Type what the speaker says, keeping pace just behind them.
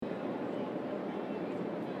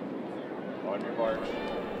On your mark.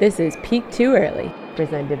 This is Peak Too Early,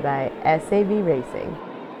 presented by SAV Racing,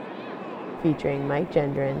 featuring Mike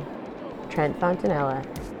Gendron, Trent Fontanella,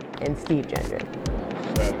 and Steve Gendron.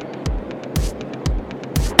 Set.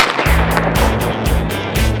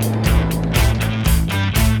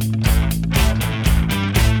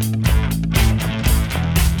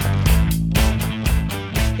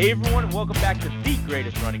 Hey everyone, and welcome back to the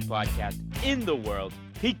greatest running podcast in the world,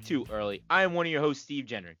 Peak Too Early. I am one of your hosts, Steve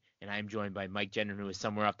Gendron, and I am joined by Mike Gendron, who is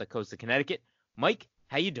somewhere off the coast of Connecticut. Mike,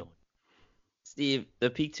 how you doing? Steve, the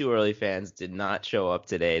Peak Too Early fans did not show up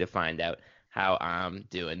today to find out how I'm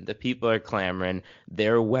doing. The people are clamoring.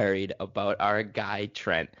 They're worried about our guy,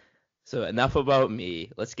 Trent. So enough about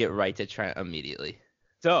me. Let's get right to Trent immediately.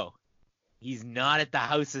 So, he's not at the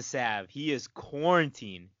House of Sav. He is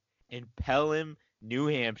quarantined in Pelham, New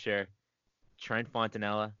Hampshire. Trent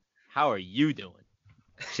Fontanella, how are you doing?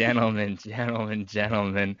 Gentlemen.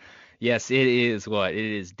 Yes, it is what?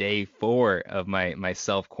 It is day 4 of my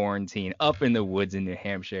self-quarantine up in the woods in New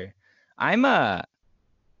Hampshire. I'm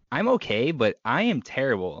okay, but I am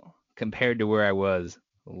terrible compared to where I was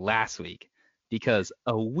last week, because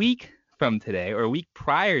a week from today, or a week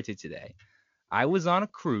prior to today, I was on a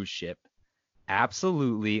cruise ship,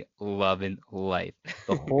 absolutely loving life.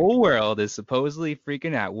 The whole world is supposedly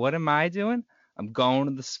freaking out. What am I doing? I'm going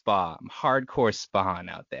to the spa. I'm hardcore spaing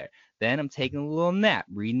out there. Then I'm taking a little nap,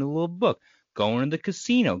 reading a little book, going to the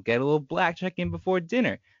casino, get a little blackjack in before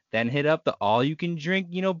dinner, then hit up the all-you-can-drink,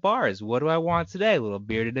 bars. What do I want today? A little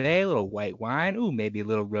beer today, a little white wine, ooh, maybe a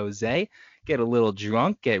little rosé. Get a little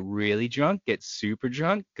drunk, get really drunk, get super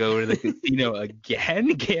drunk, go to the casino again,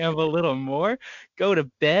 gamble a little more, go to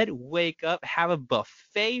bed, wake up, have a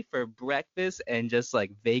buffet for breakfast, and just like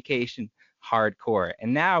vacation hardcore.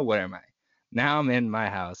 And now what am I? Now I'm in my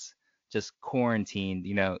house, just quarantined,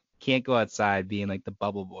 can't go outside being like the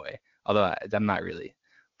bubble boy. Although I'm not really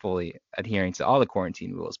fully adhering to all the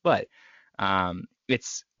quarantine rules, but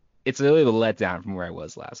it's really the letdown from where I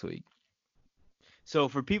was last week. So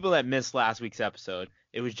for people that missed last week's episode,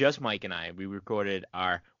 it was just Mike and I. We recorded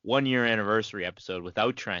our 1-year anniversary episode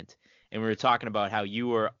without Trent, and we were talking about how you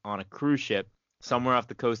were on a cruise ship somewhere off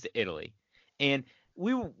the coast of Italy. And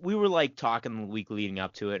we were like talking the week leading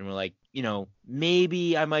up to it, and we're like,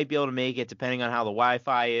 maybe I might be able to make it depending on how the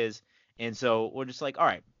Wi-Fi is. And so we're just like, all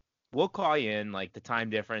right, we'll call you in, like the time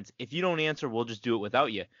difference. If you don't answer, we'll just do it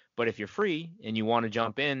without you. But if you're free and you want to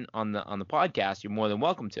jump in on the podcast, you're more than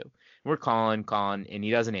welcome to. We're calling, and he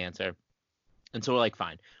doesn't answer. And so we're like,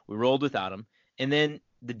 fine. We rolled without him. And then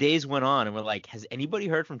the days went on, and we're like, has anybody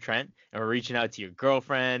heard from Trent? And we're reaching out to your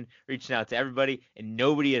girlfriend, reaching out to everybody, and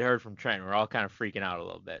nobody had heard from Trent. We're all kind of freaking out a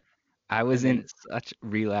little bit. I was in such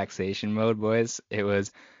relaxation mode, boys. It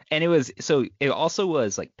also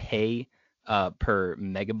was like pay per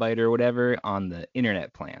megabyte or whatever on the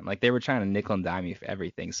internet plan. Like they were trying to nickel and dime me for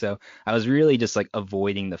everything. So I was really just like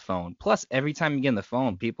avoiding the phone. Plus, every time you get on the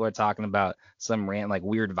phone, people are talking about some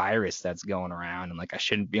weird virus that's going around, and like I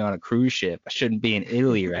shouldn't be on a cruise ship. I shouldn't be in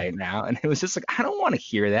Italy right now. And it was just like, I don't want to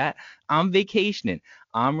hear that. I'm vacationing.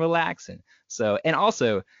 I'm relaxing. So, and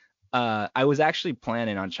also, I was actually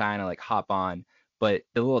planning on trying to like hop on, but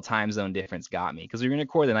the little time zone difference got me, because we were going to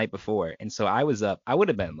record the night before. And so I was up. I would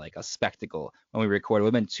have been like a spectacle when we recorded. It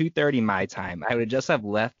would have been 2:30 my time. I would have just have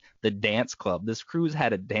left the dance club. This cruise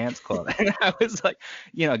had a dance club. And I was like,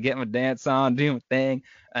 getting my dance on, doing my thing,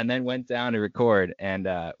 and then went down to record. And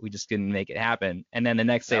we just didn't make it happen. And then the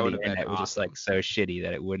next day, the internet was just like so shitty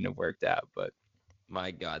that it wouldn't have worked out. But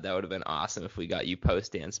My God, that would have been awesome if we got you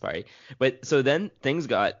post-dance party. But so then things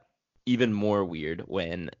got even more weird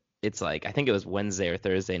when it's like, I think it was Wednesday or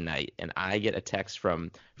Thursday night, and I get a text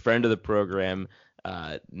from friend of the program,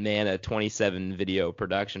 Nana 27 video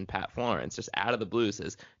production, Pat Florence, just out of the blue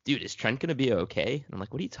says, dude, is Trent going to be okay? And I'm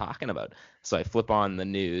like, what are you talking about? So I flip on the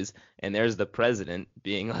news, and there's the president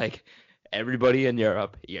being like, everybody in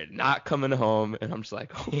Europe, you're not coming home. And I'm just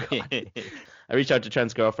like, oh, God. I reached out to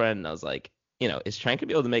Trent's girlfriend, and I was like, is Trent going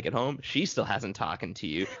to be able to make it home? She still hasn't talked to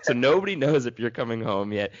you. So nobody knows if you're coming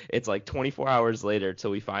home yet. It's like 24 hours later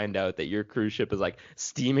till we find out that your cruise ship is like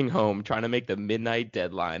steaming home, trying to make the midnight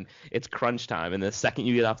deadline. It's crunch time. And the second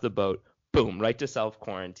you get off the boat, boom, right to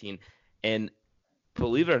self-quarantine. And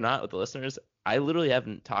believe it or not, with the listeners, I literally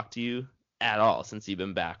haven't talked to you at all since you've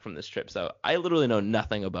been back from this trip. So I literally know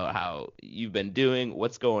nothing about how you've been doing,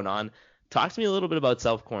 what's going on. talk to me a little bit about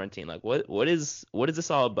self-quarantine. Like, what is this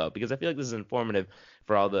all about? Because I feel like this is informative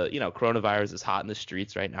for all the, coronavirus is hot in the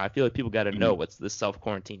streets right now. I feel like people got to know what's this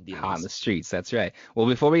self-quarantine deal Hot in is. the streets. That's right. Well,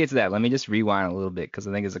 before we get to that, let me just rewind a little bit because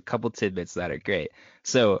I think there's a couple tidbits that are great.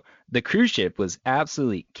 So the cruise ship was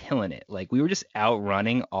absolutely killing it. Like we were just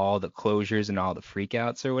outrunning all the closures and all the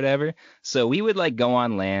freakouts or whatever. So we would like go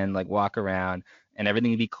on land, like walk around, and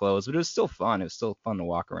everything would be closed, but it was still fun. It was still fun to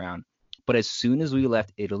walk around. But as soon as we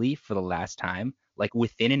left Italy for the last time, like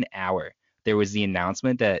within an hour, there was the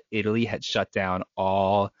announcement that Italy had shut down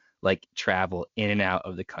all like travel in and out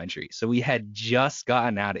of the country. So we had just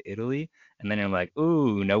gotten out of Italy, and then I'm like,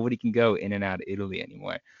 ooh, nobody can go in and out of Italy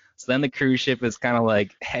anymore. So then the cruise ship is kind of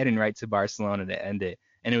like heading right to Barcelona to end it.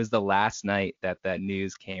 And it was the last night that that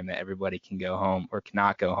news came that everybody can go home or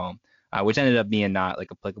cannot go home, which ended up being not like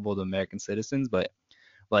applicable to American citizens, but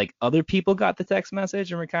like other people got the text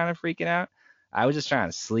message and were kind of freaking out. I was just trying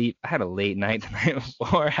to sleep. I had a late night the night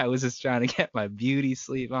before. I was just trying to get my beauty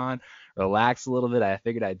sleep on, relax a little bit. I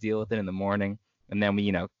figured I'd deal with it in the morning. And then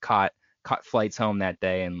we, caught flights home that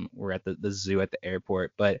day and we're at the zoo at the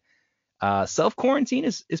airport. But self-quarantine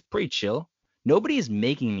is pretty chill. Nobody is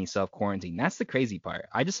making me self-quarantine. That's the crazy part.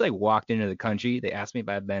 I just like walked into the country. They asked me if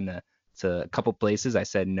I've been to a couple places. I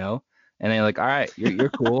said no. And they're like, all right, you're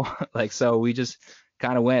cool. Like, so we just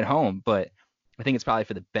kind of went home. But I think it's probably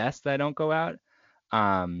for the best that I don't go out.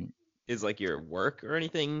 Is like your work or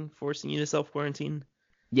anything forcing you to self-quarantine?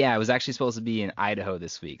 Yeah, I was actually supposed to be in Idaho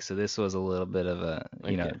this week, so this was a little bit of a,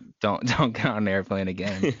 don't get on an airplane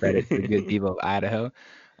again. Credit to the good people of Idaho.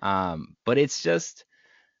 But it's just,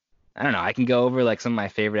 I don't know. I can go over like some of my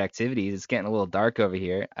favorite activities. It's getting a little dark over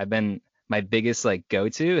here. My biggest like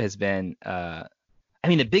go-to has been,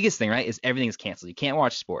 the biggest thing, right, is everything is canceled. You can't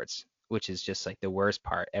watch sports, which is just like the worst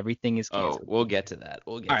part. Everything is canceled. Oh, we'll get to that.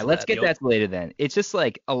 All right, let's get that later then. It's just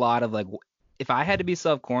like a lot of like, if I had to be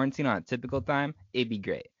self-quarantined on a typical time, it'd be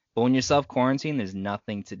great. But when you're self-quarantined, there's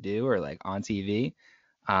nothing to do or like on TV.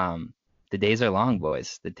 The days are long,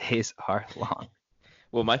 boys. The days are long.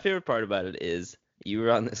 Well, my favorite part about it is you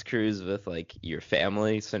were on this cruise with like your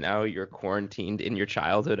family, so now you're quarantined in your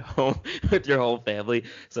childhood home with your whole family.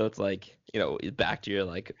 So it's like, back to your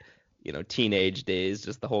like, teenage days,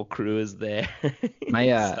 just the whole crew is there.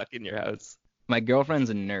 Stuck in your house. My girlfriend's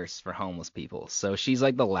a nurse for homeless people, so she's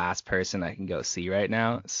like the last person I can go see right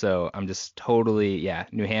now. So I'm just totally,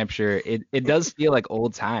 New Hampshire. It does feel like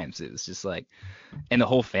old times. It was just like, and the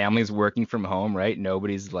whole family's working from home, right?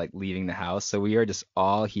 Nobody's like leaving the house, so we are just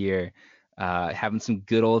all here, having some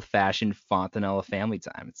good old fashioned Fontanella family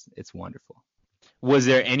time. It's wonderful. Was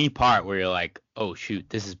there any part where you're like, oh shoot,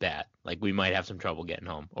 this is bad, like we might have some trouble getting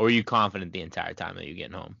home, or were you confident the entire time that you're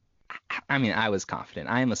getting home? I was confident.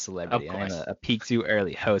 I am a celebrity. Of I am course. a peak too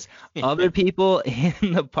early host. Other people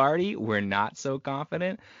in the party were not so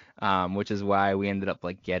confident, which is why we ended up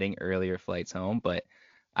like getting earlier flights home. But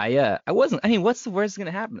I wasn't. What's the worst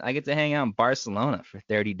gonna happen? I get to hang out in Barcelona for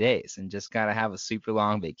 30 days and just gotta have a super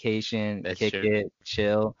long vacation, That's kick true. it,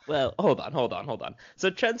 chill. Well, hold on. So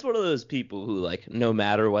Trent's one of those people who like no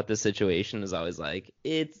matter what the situation is always like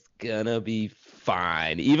it's gonna be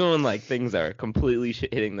fine, even when like things are completely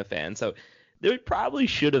hitting the fan. So there probably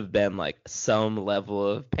should have been like some level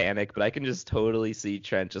of panic, but I can just totally see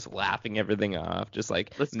Trent just laughing everything off, just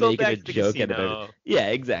like Let's go making back a to the joke out of casino. it. Yeah,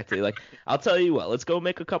 exactly. Like I'll tell you what, let's go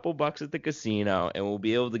make a couple bucks at the casino, and we'll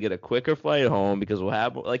be able to get a quicker flight home because we'll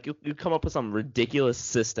have like you come up with some ridiculous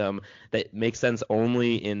system that makes sense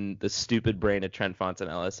only in the stupid brain of Trent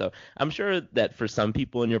Fontanella. So I'm sure that for some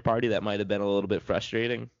people in your party that might have been a little bit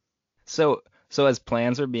frustrating. So as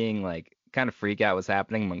plans were being like kind of freak out was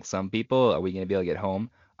happening among some people, are we gonna be able to get home?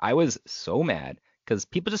 I was so mad because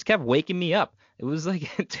people just kept waking me up. It was like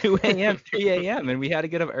 2 a.m., 3 a.m., and we had to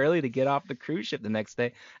get up early to get off the cruise ship the next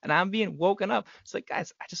day. And I'm being woken up. It's like,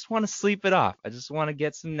 guys, I just want to sleep it off. I just want to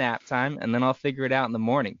get some nap time, and then I'll figure it out in the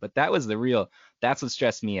morning. But that's what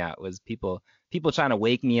stressed me out was people trying to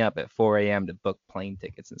wake me up at 4 a.m. to book plane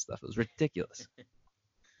tickets and stuff. It was ridiculous.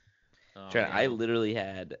 Trent, I literally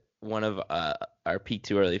had one of our Peak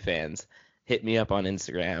Too Early fans hit me up on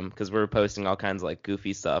Instagram because we're posting all kinds of like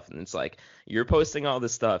goofy stuff, and it's like you're posting all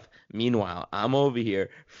this stuff. Meanwhile, I'm over here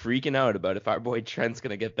freaking out about if our boy Trent's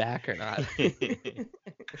gonna get back or not.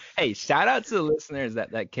 Hey, shout out to the listeners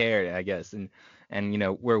that cared, I guess, and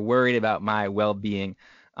we're worried about my well-being.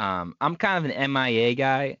 I'm kind of an MIA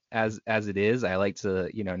guy as it is. I like to,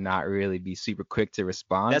 not really be super quick to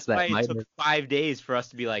respond. That's why it took 5 days for us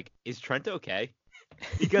to be like, is Trent okay?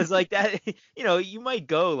 Because like that, you might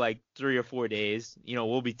go like 3 or 4 days,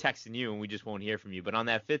 we'll be texting you and we just won't hear from you. But on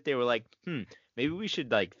that 5th day, we're like, maybe we should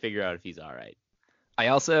like figure out if he's all right.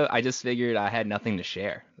 I just figured I had nothing to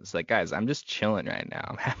share. It's like, guys, I'm just chilling right now.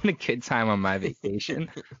 I'm having a good time on my vacation.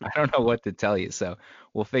 I don't know what to tell you, so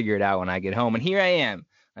we'll figure it out when I get home. And here I am.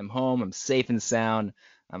 I'm home. I'm safe and sound.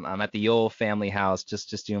 I'm at the old family house,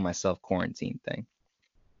 just doing my self quarantine thing.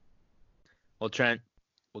 Well, Trent,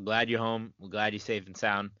 we're glad you're home. We're glad you're safe and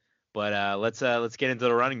sound. But let's get into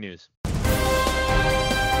the running news.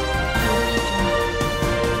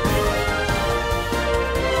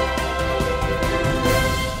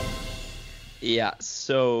 Yeah,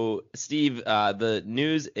 so Steve, the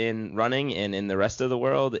news in running and in the rest of the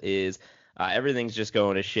world is everything's just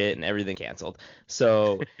going to shit and everything canceled.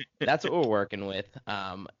 So that's what we're working with.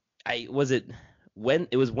 It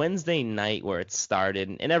was Wednesday night where it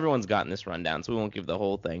started, and everyone's gotten this rundown, so we won't give the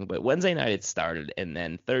whole thing. But Wednesday night it started, and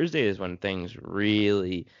then Thursday is when things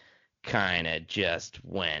really kind of just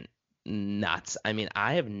went nuts. I mean,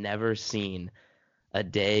 I have never seen a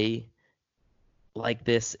day like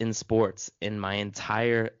this in sports in my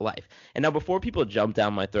entire life. And now before people jump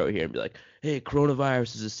down my throat here and be like, hey,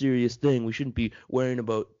 coronavirus is a serious thing, we shouldn't be worrying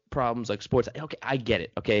about problems like sports. Okay, I get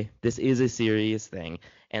it. Okay, this is a serious thing,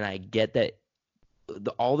 and I get that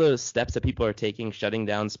all the steps that people are taking, shutting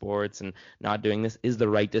down sports and not doing this, is the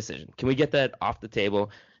right decision. Can we get that off the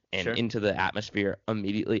table and Sure. into the atmosphere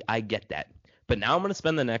immediately? I get that. But now I'm going to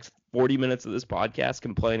spend the next 40 minutes of this podcast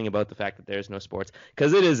complaining about the fact that there's no sports,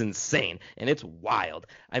 because it is insane and it's wild.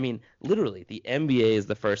 I mean, literally, the NBA is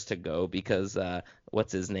the first to go because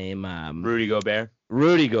what's his name? Rudy Gobert.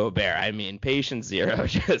 Rudy Gobert. I mean, patient zero,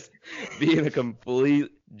 just being a complete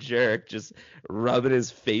jerk, just rubbing his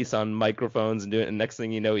face on microphones and doing it. And next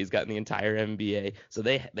thing you know, he's got the entire NBA. So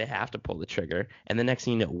they have to pull the trigger. And the next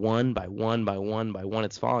thing you know, one by one,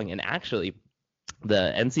 it's falling. And actually,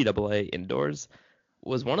 the NCAA indoors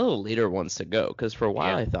was one of the later ones to go, because for a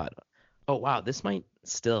while I thought, oh wow, this might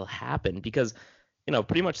still happen, because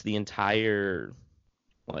pretty much the entire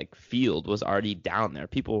field was already down there.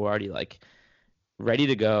 People were already ready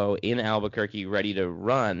to go in Albuquerque, ready to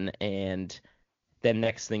run, and then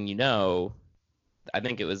next thing you know, I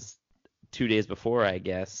think it was 2 days before, I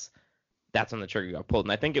guess, that's when the trigger got pulled.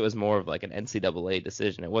 And I think it was more of an NCAA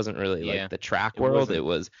decision. It wasn't really the track world. It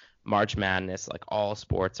was March Madness, all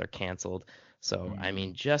sports are canceled. So, I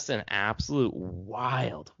mean, just an absolute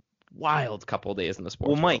wild couple days in the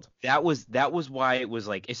sports Well, Mike, world. that was why it was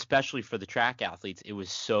especially for the track athletes, it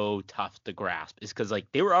was so tough to grasp, is because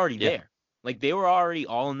they were already there. They were already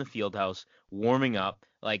all in the field house warming up.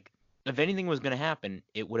 If anything was going to happen,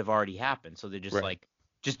 it would have already happened. So they're just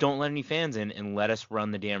just don't let any fans in and let us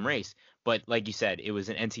run the damn race. But like you said, it was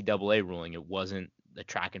an NCAA ruling. It wasn't the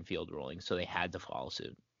track and field ruling, so they had to follow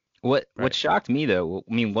suit. What shocked me though,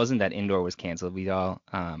 I mean, wasn't that indoor was canceled. We all,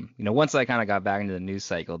 once I kind of got back into the news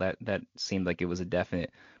cycle, that seemed like it was a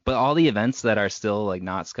definite. But all the events that are still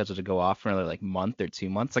not scheduled to go off for another month or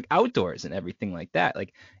 2 months, outdoors and everything like that.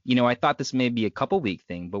 I thought this may be a couple week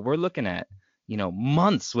thing, but we're looking at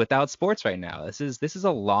months without sports right now. This is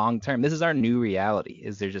a long term. This is our new reality.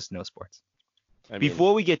 Is there just no sports?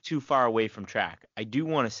 Before we get too far away from track, I do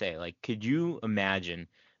want to say, could you imagine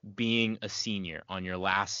being a senior on your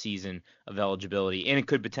last season of eligibility? And it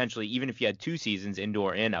could potentially, even if you had 2 seasons,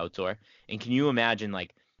 indoor and outdoor, and can you imagine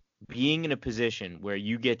being in a position where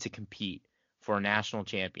you get to compete for a national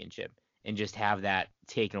championship and just have that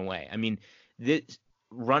taken away? I mean, this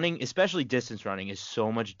running, especially distance running, is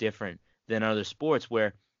so much different than other sports,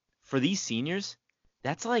 where for these seniors,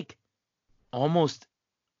 that's almost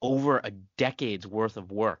over a decade's worth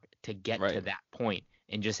of work to get to that point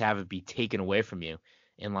and just have it be taken away from you,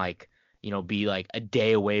 and be a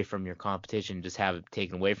day away from your competition, just have it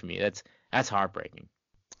taken away from you. That's heartbreaking.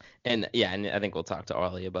 And and I think we'll talk to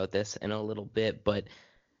Ollie about this in a little bit, but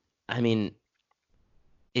I mean,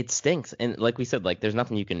 it stinks. And like we said, there's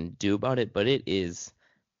nothing you can do about it, but it is,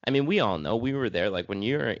 I mean, we all know, we were there, when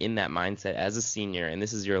you're in that mindset as a senior and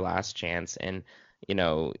this is your last chance, and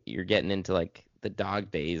you're getting into the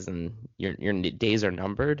dog days and your days are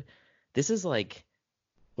numbered. This is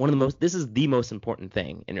this is the most important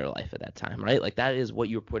thing in your life at that time, right? That is what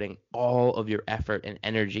you're putting all of your effort and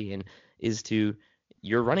energy in, is to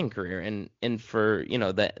your running career. And for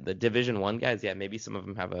the Division I guys, maybe some of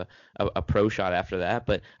them have a pro shot after that,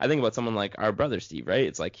 but I think about someone like our brother Steve, right?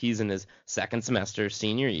 It's he's in his second semester,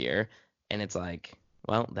 senior year, and it's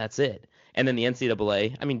well, that's it. And then the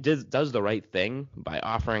NCAA, I mean, does the right thing by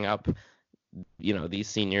offering up these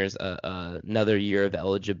seniors another year of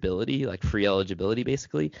eligibility, free eligibility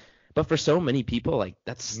basically. But for so many people,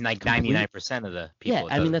 that's 99% of the people.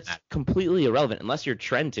 Yeah, I mean, that's completely irrelevant unless you're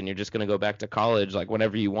Trent and you're just going to go back to college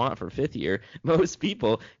whenever you want for 5th year. Most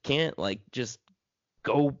people can't just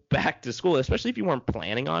go back to school, especially if you weren't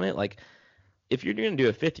planning on it. Like, if you're going to do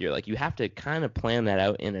a fifth year, like, you have to kind of plan that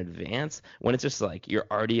out in advance. When it's just like you're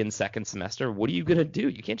already in second semester, what are you going to do?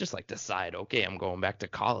 You can't just like decide, okay, I'm going back to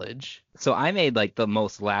college. So I made like the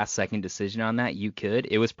most last second decision on that you could.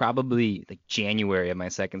 It was probably like January of my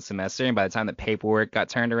second semester, and by the time the paperwork got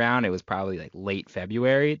turned around, it was probably like late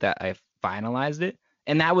February that I finalized it.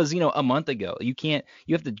 And that was, a month ago. You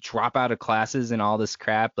have to drop out of classes and all this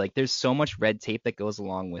crap. Like, there's so much red tape that goes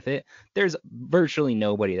along with it. There's virtually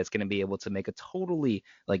nobody that's going to be able to make a totally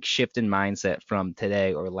like shift in mindset from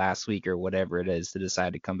today or last week or whatever it is to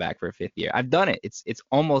decide to come back for a fifth year. I've done it. It's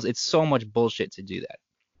so much bullshit to do that.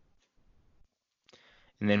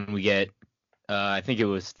 And then we get, I think it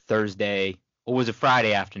was Thursday, or was it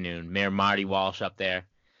Friday afternoon? Mayor Marty Walsh up there,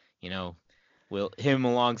 him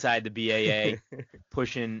alongside the BAA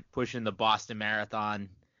pushing the Boston Marathon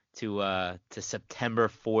to September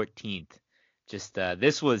 14th. Just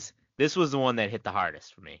this was the one that hit the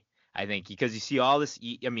hardest for me, I think, because you see all this.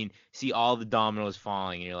 See all the dominoes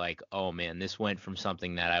falling, and you're like, oh man, this went from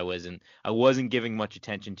something that I wasn't giving much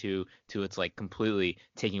attention to it's like completely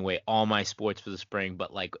taking away all my sports for the spring.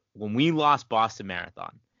 But like when we lost Boston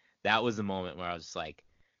Marathon, that was the moment where I was like,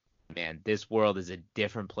 man, this world is a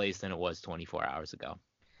different place than it was 24 hours ago.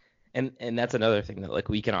 And that's another thing that like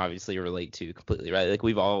we can obviously relate to completely, right? Like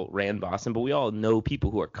we've all ran Boston, but we all know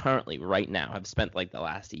people who are currently right now have spent like the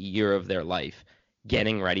last year of their life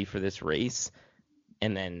getting ready for this race,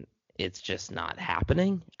 and then it's just not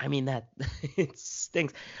happening. I mean, that it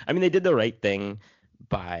stinks. I mean, they did the right thing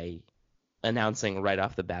by announcing right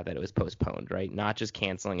off the bat that it was postponed, right? Not just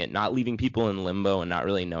canceling it, not leaving people in limbo and not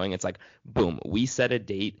really knowing. It's like, boom, we set a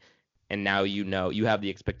date, and now you have the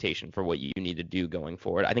expectation for what you need to do going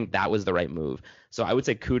forward. I think that was the right move. So I would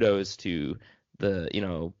say kudos to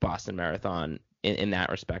the Boston Marathon in that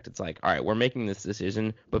respect. It's like, all right, we're making this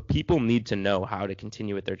decision, but people need to know how to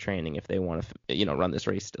continue with their training if they want to run this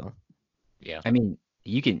race still. Yeah. I mean,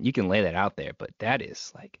 you can lay that out there, but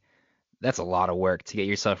that's a lot of work to get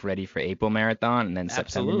yourself ready for April marathon and then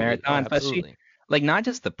September marathon. Especially like not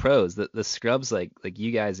just the pros, the scrubs like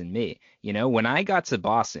you guys and me. When I got to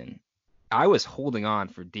Boston, I was holding on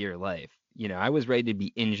for dear life. I was ready to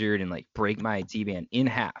be injured and like break my T-band in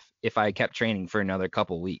half if I kept training for another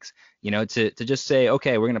couple weeks. To just say,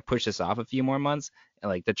 okay, we're gonna push this off a few more months, and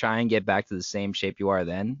like to try and get back to the same shape you are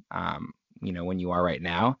then. When you are right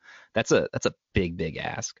now, that's a big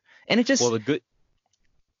ask. And it just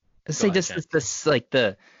this like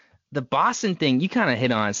the Boston thing you kind of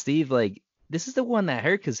hit on, Steve. Like this is the one that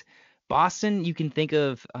hurt because Boston, you can think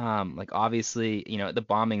of like obviously, the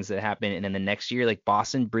bombings that happen, and then the next year, like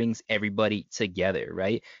Boston brings everybody together,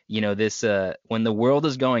 right? This when the world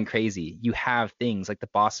is going crazy, you have things like the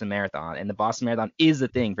Boston Marathon, and the Boston Marathon is the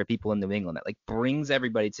thing for people in New England that like brings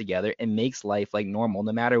everybody together and makes life like normal,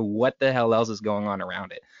 no matter what the hell else is going on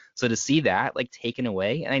around it. So to see that like taken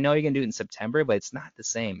away, and I know you're gonna do it in September, but it's not the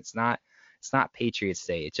same. It's not Patriots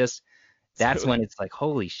Day. It's just that's when it's like,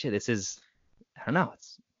 holy shit, this is, I don't know.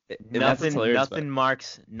 Nothing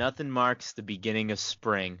marks the beginning of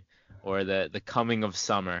spring or the coming of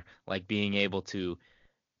summer like being able to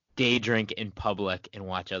day drink in public and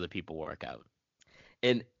watch other people work out.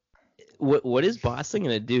 And what is Boston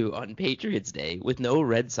gonna do on Patriots Day with no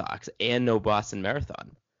Red Sox and no Boston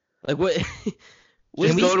Marathon? Like what?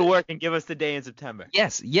 Just go to work and give us the day in September.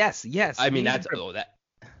 Yes. I mean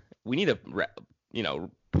we need to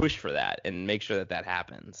push for that and make sure that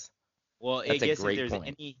happens. Well, That's I guess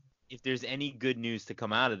if there's any good news to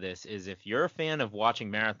come out of this is if you're a fan of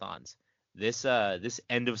watching marathons, this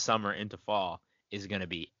end of summer into fall is going to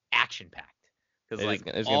be action packed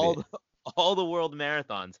because all the world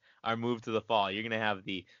marathons are moved to the fall. You're gonna have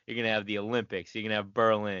the Olympics, you're gonna have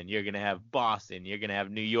Berlin, you're gonna have Boston, you're gonna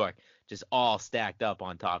have New York, just all stacked up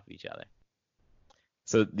on top of each other.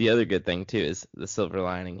 So the other good thing too is the silver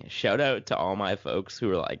lining. Shout out to all my folks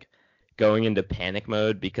who are like going into panic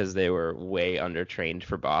mode because they were way undertrained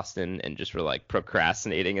for Boston and just were like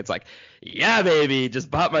procrastinating. It's like, yeah, baby,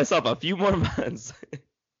 just bought myself a few more months.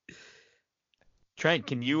 Trent,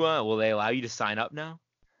 can you will they allow you to sign up now?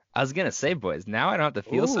 I was gonna say, boys, now I don't have to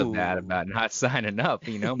feel so bad about not signing up.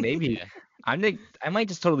 Maybe yeah. I might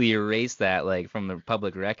just totally erase that like from the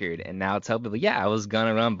public record and now tell people, yeah, I was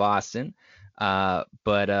gonna run Boston.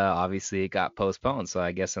 But obviously it got postponed, so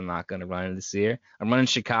I guess I'm not going to run it this year. I'm running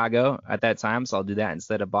Chicago at that time, so I'll do that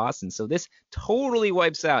instead of Boston. So this totally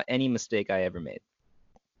wipes out any mistake I ever made.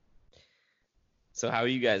 So how are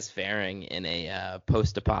you guys faring in a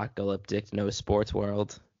post-apocalyptic, no sports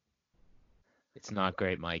world? It's not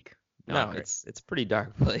great, Mike. It's a pretty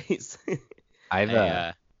dark place.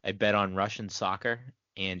 I bet on Russian soccer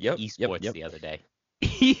and Yep, esports the other day.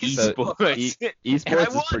 So, Esports. And I esports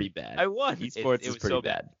is won. pretty bad. I won. Esports It is was pretty so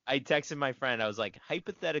bad. I texted my friend. I was like,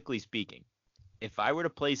 hypothetically speaking, if I were to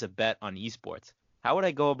place a bet on esports, how would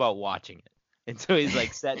I go about watching it? And so he's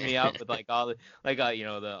like setting me up with like all the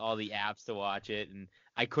all the apps to watch it, and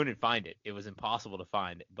I couldn't find it. It was impossible to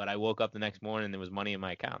find it. But I woke up the next morning and there was money in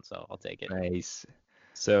my account, so I'll take it. Nice.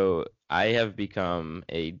 So I have become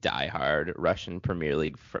a diehard Russian Premier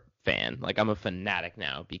League fan. Like, I'm a fanatic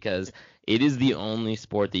now because it is the only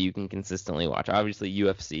sport that you can consistently watch. Obviously,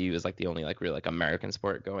 UFC was like the only like real like American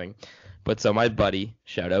sport going. But so my buddy,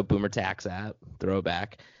 shout out Boomer Tax app,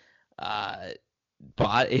 throwback,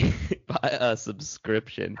 bought a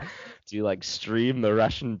subscription to like stream the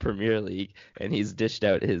Russian Premier League, and he's dished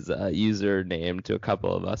out his username to a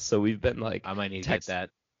couple of us. So we've been like, I might need to get that.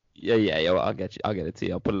 Yeah. Well, I'll get it to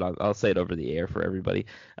you. I'll put it on. I'll say it over the air for everybody.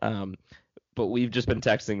 But we've just been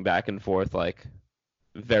texting back and forth, like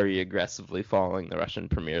very aggressively following the Russian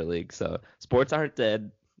Premier League. So sports aren't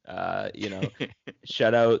dead.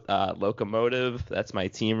 Shout out Lokomotiv. That's my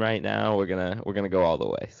team right now. We're gonna go all the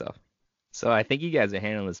way. So I think you guys are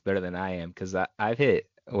handling this better than I am, because I've hit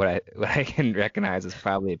what I can recognize as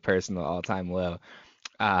probably a personal all-time low.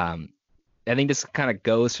 I think this kind of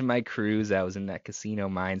goes from my cruise. I was in that casino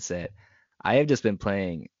mindset. I have just been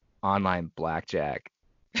playing online blackjack.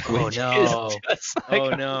 Which is just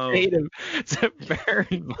like a way to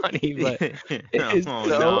burn money, but it is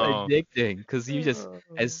addicting, because you just,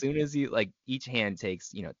 as soon as you, like, each hand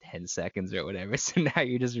takes 10 seconds or whatever, so now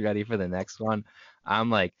you're just ready for the next one. I'm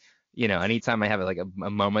like, anytime I have like a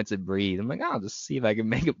moment to breathe, I'm like, I'll just see if I can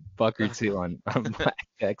make a buck or two on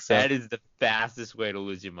blackjack. So that is the fastest way to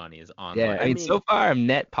lose your money, is online. yeah, I mean, so far I'm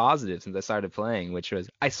net positive since I started playing, which was,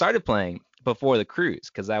 I started playing before the cruise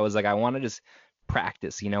because I was like, I want to just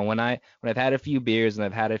practice. When I've had a few beers and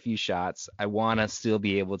I've had a few shots, I want to still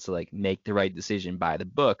be able to like make the right decision by the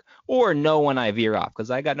book, or know when I veer off,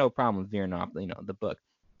 because I got no problem with veering off the book.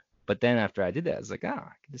 But then after I did that, I was like, I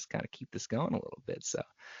can just kind of keep this going a little bit. So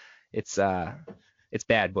it's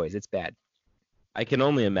bad, boys. It's bad. I can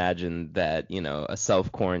only imagine that a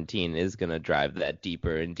self quarantine is gonna drive that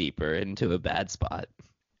deeper and deeper into a bad spot.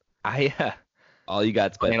 All you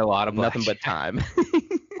got playing a lot of nothing but time.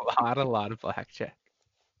 a lot of blackjack.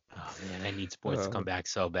 Oh man, I need sports to come back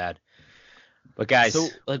so bad. But guys, so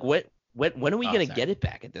like, when are we gonna get it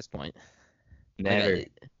back at this point? Never.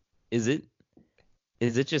 Like, is it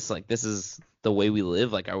just like this is the way we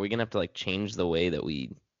live? Like, are we gonna have to like change the way that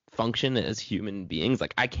we function as human beings?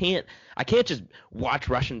 Like, I can't just watch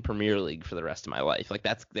Russian Premier League for the rest of my life. Like,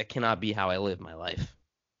 that cannot be how I live my life.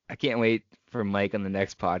 I can't wait for Mike on the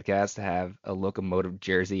next podcast to have a Lokomotiv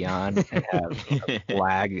jersey on and have a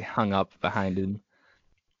flag hung up behind him.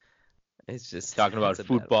 It's just talking about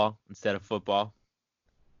football instead of football.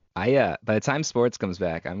 By the time sports comes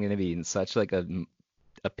back, I'm gonna be in such like a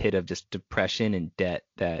pit of just depression and debt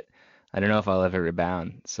that I don't know if I'll ever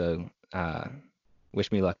rebound. So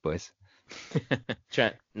wish me luck, boys.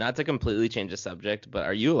 Trent, not to completely change the subject, but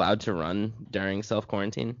are you allowed to run during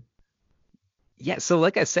self-quarantine? Yeah, so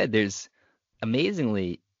like I said, there's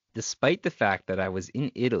amazingly, despite the fact that I was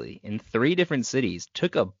in Italy in 3 different cities,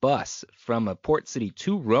 took a bus from a port city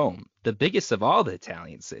to Rome, the biggest of all the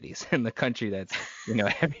Italian cities in the country that's,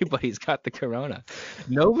 everybody's got the corona.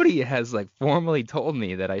 Nobody has like formally told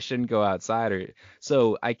me that I shouldn't go outside, or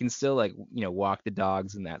so I can still like, walk the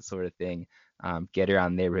dogs and that sort of thing, get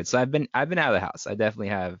around the neighborhood. So I've been out of the house. I definitely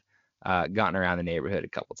have gotten around the neighborhood a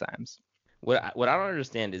couple times. What I don't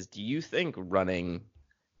understand is, do you think running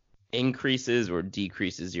increases or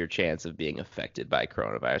decreases your chance of being affected by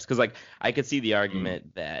coronavirus? Because like, I could see the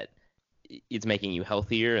argument that it's making you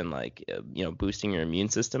healthier and like boosting your immune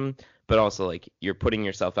system, but also like you're putting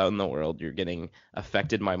yourself out in the world, you're getting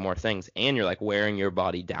affected by more things, and you're like wearing your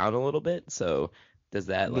body down a little bit. So does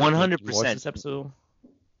that like, 100%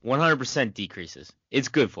 100% decreases? It's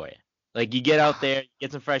good for you. Like, you get out there,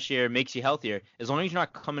 get some fresh air, it makes you healthier, as long as you're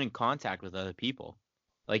not coming in contact with other people.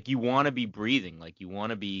 Like, you want to be breathing, like you want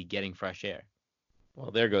to be getting fresh air.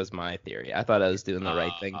 Well, there goes my theory. I thought I was doing the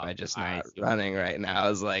right thing by just not running right now. I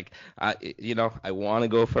was like, I want to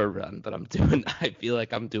go for a run, but I feel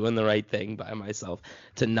like I'm doing the right thing by myself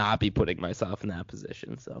to not be putting myself in that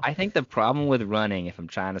position. So I think the problem with running, if I'm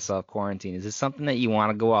trying to self-quarantine, is it's something that you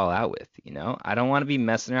want to go all out with, I don't want to be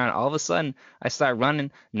messing around. All of a sudden, I start running.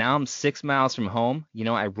 Now I'm 6 miles from home.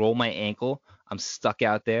 I roll my ankle. I'm stuck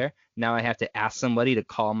out there. Now I have to ask somebody to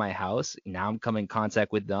call my house. Now I'm coming in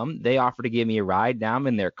contact with them. They offer to give me a ride. Now I'm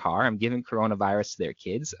in their car. I'm giving coronavirus to their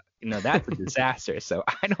kids. That's a disaster. So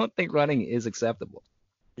I don't think running is acceptable.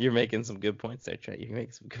 You're making some good points there, Trent. You're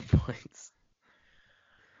making some good points.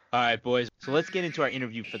 All right, boys. So let's get into our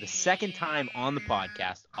interview for the second time on the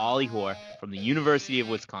podcast. Ollie Hoare from the University of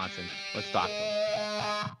Wisconsin. Let's talk to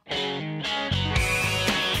him.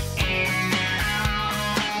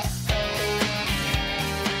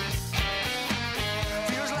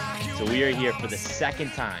 So we are here for the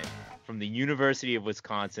second time from the University of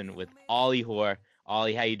Wisconsin with Ollie Hoare.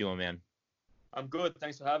 Ollie, how you doing, man? I'm good.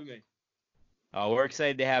 Thanks for having me. We're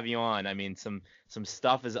excited to have you on. I mean, some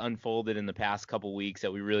stuff has unfolded in the past couple weeks that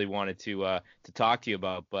we really wanted to talk to you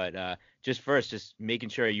about. But just making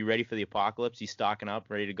sure, are you ready for the apocalypse? You stocking up,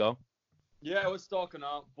 ready to go? Yeah, we're stocking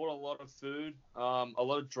up. Bought a lot of food, a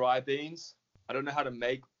lot of dry beans. I don't know how to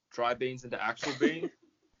make dry beans into actual beans,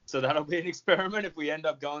 so that'll be an experiment if we end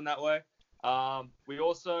up going that way. We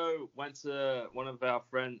also went to one of our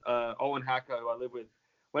friends, Owen Hacker, who I live with.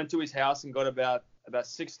 Went to his house and got about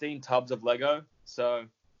 16 tubs of Lego. So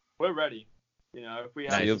we're ready. You know, if we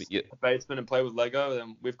have a basement and play with Lego,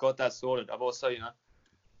 then we've got that sorted. I've also,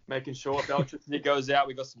 making sure if electricity goes out,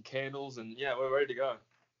 we got some candles, and yeah, we're ready to go.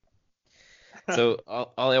 So,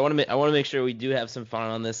 Ollie, I want to make sure we do have some fun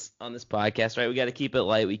on this podcast, right? We got to keep it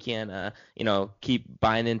light. We can't, keep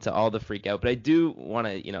buying into all the freak out. But I do want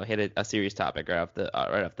to, hit a serious topic right off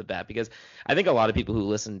the bat, because I think a lot of people who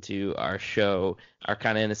listen to our show are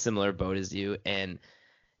kind of in a similar boat as you. And,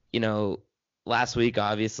 last week,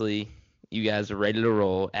 obviously, you guys were ready to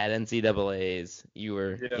roll at NCAAs. You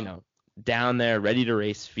were, down there, ready to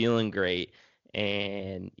race, feeling great.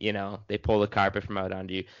 And, they pull the carpet from out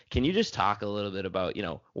onto you. Can you just talk a little bit about,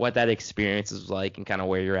 what that experience was like and kind of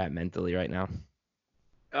where you're at mentally right now?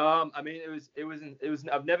 I mean, it was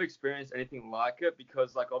I've never experienced anything like it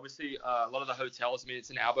because, like, obviously, a lot of the hotels, it's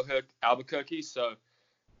in Albuquerque. So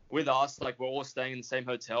with us, like, we're all staying in the same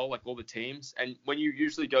hotel, like all the teams. And when you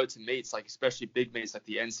usually go to meets, like, especially big meets like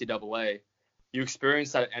the NCAA, you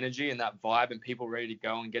experience that energy and that vibe and people ready to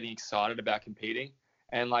go and getting excited about competing.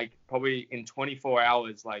 And, like, probably in 24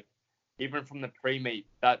 hours, like, even from the pre-meet,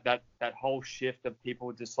 that whole shift of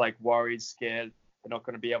people just, like, worried, scared, they're not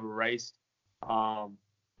going to be able to race. And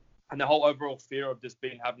the whole overall fear of just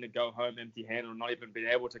having to go home empty-handed or not even being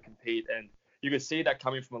able to compete. And you could see that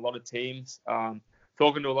coming from a lot of teams.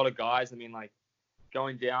 Talking to a lot of guys, like,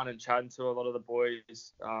 going down and chatting to a lot of the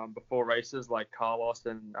boys before races, like Carlos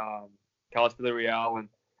Villarreal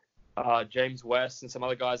and James West and some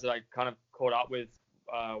other guys that I kind of caught up with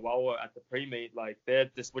while we're at the pre-meet, like,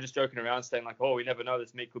 we're just joking around saying, like, oh, we never know,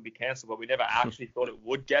 this meet could be cancelled, but we never actually thought it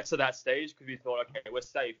would get to that stage because we thought, okay, we're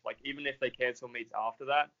safe. Like, even if they cancel meets after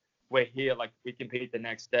that, we're here, like, we compete the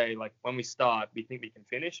next day. Like, when we start, we think we can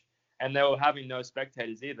finish. And they were having no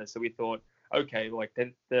spectators either, so we thought, okay, like,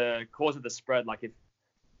 then the cause of the spread, like, if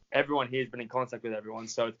everyone here has been in contact with everyone,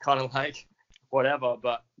 so it's kind of like whatever.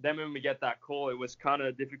 But then when we get that call, it was kind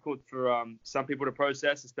of difficult for some people to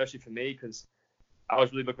process, especially for me, because I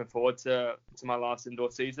was really looking forward to my last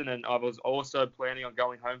indoor season, and I was also planning on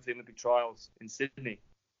going home for the Olympic trials in Sydney.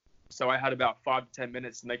 So I had about 5 to 10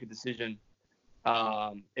 minutes to make a decision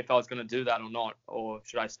if I was going to do that or not, or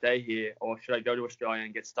should I stay here, or should I go to Australia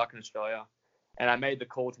and get stuck in Australia. And I made the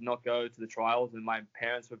call to not go to the trials, and my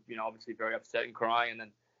parents were, obviously very upset and crying. And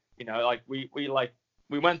then, like, we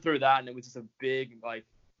went through that, and it was just a big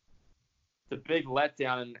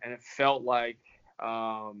letdown, and it felt like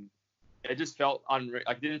it just felt unreal.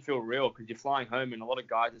 Like, it didn't feel real because you're flying home, and a lot of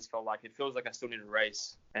guys just felt like it feels like I still need to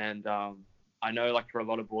race. And I know, like, for a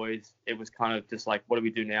lot of boys, it was kind of just like, what do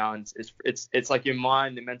we do now? And it's like your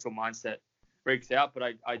mind, the mental mindset freaks out.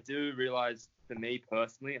 But I do realize, for me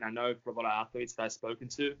personally, and I know for a lot of athletes that I've spoken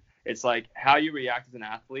to, it's like how you react as an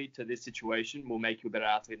athlete to this situation will make you a better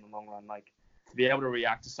athlete in the long run. Like, to be able to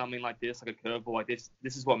react to something like this, like a curveball like this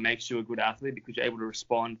is what makes you a good athlete, because you're able to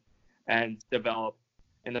respond and develop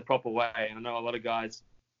in the proper way. And I know a lot of guys,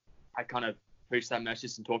 I kind of preached that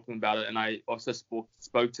message and talked to them about it. And I also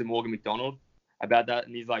spoke to Morgan McDonald about that.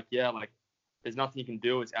 And he's like, yeah, like, there's nothing you can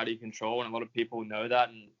do. It's out of your control. And a lot of people know that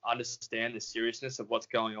and understand the seriousness of what's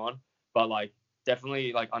going on. But, like,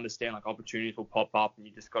 definitely, like, understand, like, opportunities will pop up and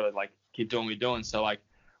you just got to, like, keep doing what you're doing. So, like,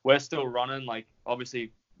 we're still running. Like,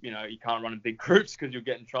 obviously, you can't run in big groups because you'll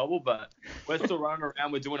get in trouble, but we're still running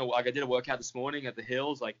around. We're doing I did a workout this morning at the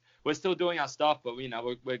hills. Like, we're still doing our stuff, but we're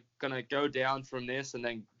going to go down from this and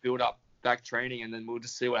then build up back training, and then we'll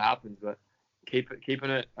just see what happens. But keeping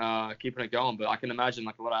it going. But I can imagine,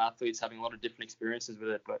 like, a lot of athletes having a lot of different experiences with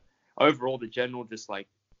it. But overall, the general, just, like,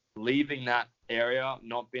 leaving that area,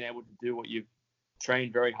 not being able to do what you've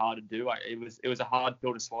trained very hard to do, it was a hard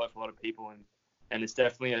pill to swallow for a lot of people, and it's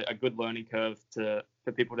definitely a good learning curve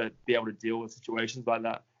for people to be able to deal with situations like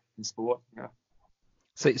that in sport. Yeah.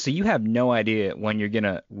 So you have no idea when you're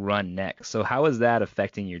gonna run next. So how is that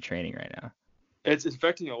affecting your training right now? It's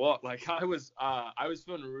affecting a lot. Like I was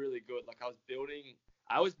feeling really good. Like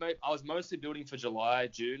I was mostly building for July,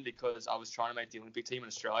 June because I was trying to make the Olympic team in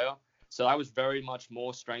Australia. So I was very much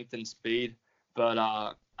more strength and speed, but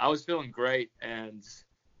I was feeling great, and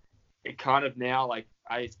it kind of now, like,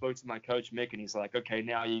 I spoke to my coach Mick, and he's like, okay,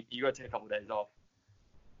 now you got to take a couple of days off.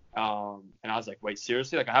 And I was like, wait,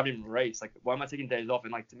 seriously? Like, I haven't even raced. Like, why am I taking days off?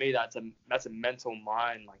 And like, to me, that's a mental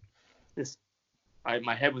mind. Like, this,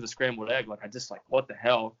 my head was a scrambled egg. Like, I just like, what the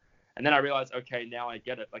hell? And then I realized, okay, now I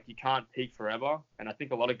get it. Like, you can't peak forever. And I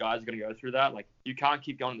think a lot of guys are going to go through that. Like, you can't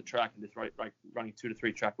keep going to the track and just running 2 to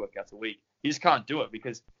 3 track workouts a week. You just can't do it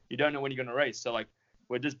because you don't know when you're going to race. So like,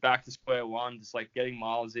 we're just back to square one, just like getting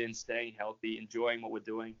miles in, staying healthy, enjoying what we're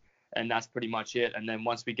doing, and that's pretty much it. And then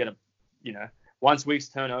once we get once weeks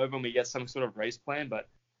turn over and we get some sort of race plan. But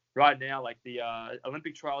right now, like the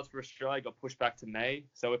Olympic trials for Australia got pushed back to May.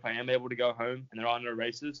 So if I am able to go home and there are no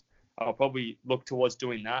races, I'll probably look towards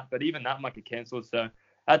doing that. But even that might get cancelled. So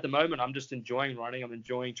at the moment, I'm just enjoying running. I'm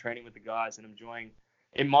enjoying training with the guys, and I'm enjoying,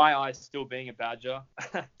 in my eyes, still being a Badger,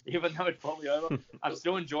 even though it's probably over. I'm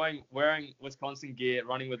still enjoying wearing Wisconsin gear,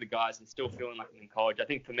 running with the guys, and still feeling like I'm in college. I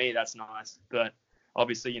think for me, that's nice. But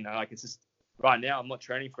obviously, like, it's just right now, I'm not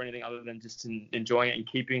training for anything other than just enjoying it and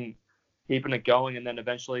keeping it going. And then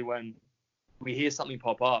eventually, when we hear something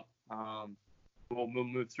pop up, we'll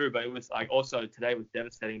move through. But it was like also today was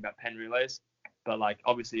devastating about Penn relays. But like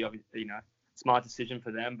obviously, smart decision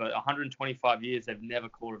for them. But 125 years, they've never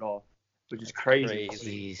called it off, which is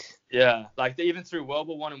crazy. Yeah, like even through World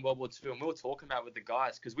War I and World War II, and we were talking about with the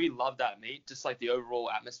guys because we love that meet, just like the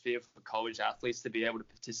overall atmosphere for college athletes to be able to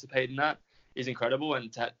participate in that is incredible,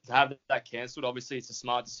 and to have that cancelled, obviously it's a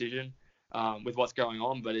smart decision with what's going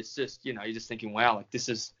on, but it's just you're just thinking, wow, like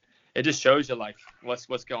it just shows you like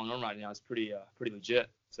what's going on right now. It's pretty legit.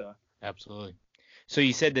 So Absolutely. So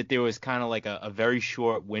you said that there was kind of like a very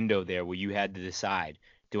short window there where you had to decide,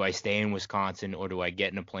 do I stay in Wisconsin or do I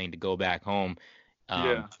get in a plane to go back home?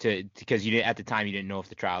 Because at the time you didn't know if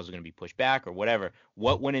the trials were going to be pushed back or whatever.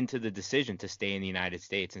 What went into the decision to stay in the United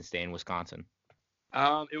States and stay in Wisconsin?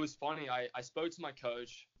 It was funny. I spoke to my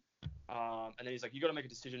coach, and then he's like, you got to make a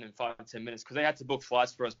decision in 5 to 10 minutes because they had to book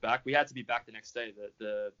flights for us back. We had to be back the next day.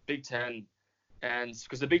 The Big Ten, and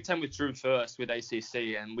because the Big Ten withdrew first with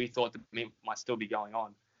ACC, and we thought the meet might still be going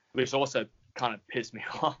on, which also kind of pissed me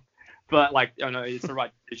off. But like, I know it's the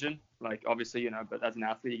right decision. Like obviously, but as an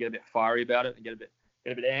athlete, you get a bit fiery about it and get a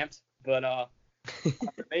bit amped. But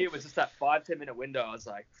for me, it was just that 5-10 minute window. I was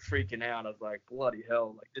like freaking out. I was like, bloody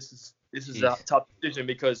hell! Like this is a tough decision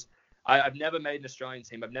because I've never made an Australian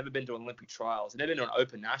team. I've never been to Olympic trials. I've never been to an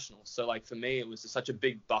Open Nationals. So like for me, it was just such a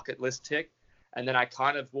big bucket list tick. And then I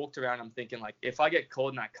kind of walked around. I'm thinking like, if I get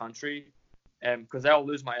called in that country, and because they'll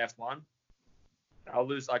lose my F1, I'll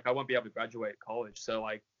lose. Like I won't be able to graduate college. So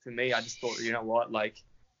like for me, I just thought, you know what, like.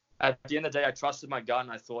 At the end of the day, I trusted my gut,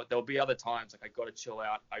 and I thought there'll be other times. Like, I got to chill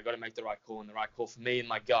out. I got to make the right call, and the right call for me and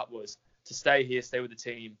my gut was to stay here, stay with the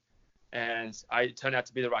team, and it turned out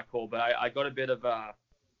to be the right call. But I got a bit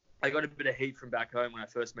of heat from back home when I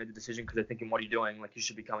first made the decision because they're thinking, what are you doing? Like, you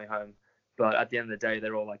should be coming home. But at the end of the day,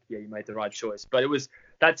 they're all like, yeah, you made the right choice. But it was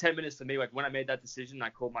that 10 minutes for me. Like, when I made that decision,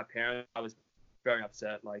 I called my parents. I was very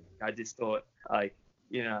upset. Like, I just thought, like,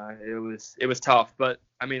 it was tough. But,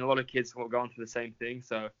 I mean, a lot of kids were going through the same thing,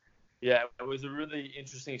 so – yeah, it was a really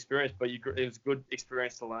interesting experience, but it was a good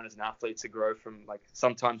experience to learn as an athlete to grow from, like,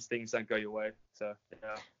 sometimes things don't go your way. So,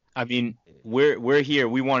 yeah. I mean, we're here.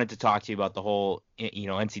 We wanted to talk to you about the whole,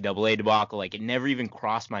 NCAA debacle. Like, it never even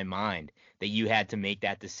crossed my mind that you had to make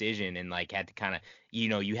that decision and like had to kind of,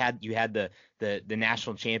 you had the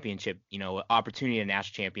national championship, opportunity at a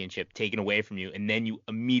national championship taken away from you, and then you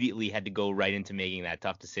immediately had to go right into making that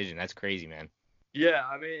tough decision. That's crazy, man. Yeah,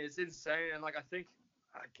 I mean, it's insane, and like I think.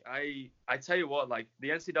 I tell you what, like the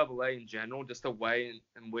NCAA in general, just the way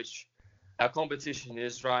in which our competition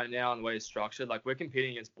is right now and the way it's structured, like we're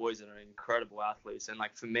competing against boys that are incredible athletes. And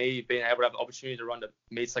like for me, being able to have the opportunity to run to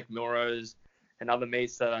meets like Milrose and other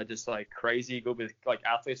meets that are just like crazy good with like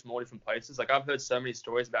athletes from all different places. Like I've heard so many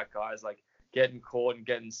stories about guys like getting caught and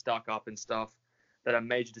getting stuck up and stuff that are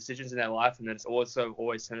major decisions in their life, and then it's also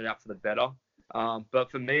always turned out for the better.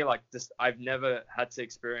 But for me, like just I've never had to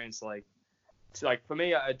experience like for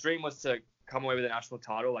me, a dream was to come away with a national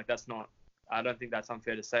title. Like I don't think that's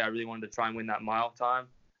unfair to say. I really wanted to try and win that mile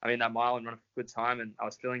and run a good time, and I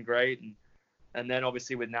was feeling great. And then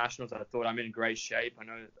obviously with nationals, I thought I'm in great shape. I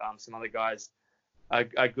know some other guys are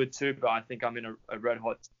good too, but I think I'm in a red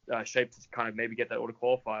hot shape to kind of maybe get that auto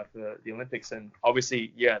qualifier for the Olympics. And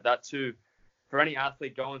obviously, yeah, that too for any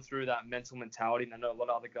athlete going through that mental mentality, and I know a lot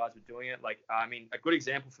of other guys are doing it. Like, I mean, a good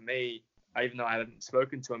example for me, even though I haven't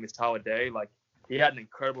spoken to him, is Tyler Day. Like, he had an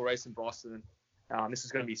incredible race in Boston. This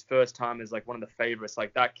is going to be his first time as like one of the favorites.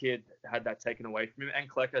 Like, that kid had that taken away from him, and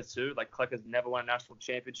Klecker too. Like, Klecker's never won a national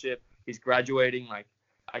championship. He's graduating. Like,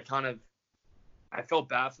 I felt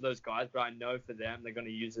bad for those guys, but I know for them they're going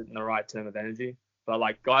to use it in the right term of energy. But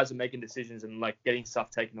like, guys are making decisions and like getting stuff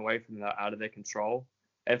taken away from them out of their control.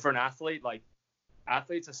 And for an athlete, like,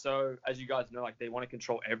 athletes are so, as you guys know, like, they want to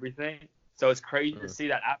control everything. So it's crazy to see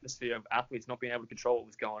that atmosphere of athletes not being able to control what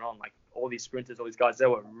was going on. Like, all these sprinters, all these guys, they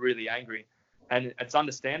were really angry. And it's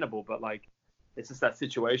understandable, but like, it's just that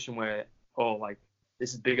situation where, oh, like,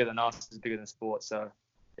 this is bigger than us, this is bigger than sport. So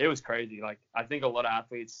it was crazy. Like, I think a lot of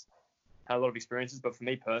athletes had a lot of experiences, but for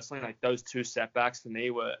me personally, like, those two setbacks for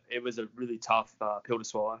me it was a really tough pill to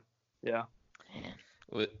swallow. Yeah.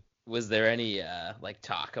 Was there any like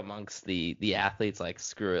talk amongst the athletes, like,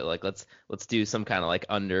 screw it, like, let's do some kind of like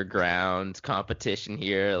underground competition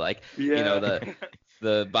here, like, you know,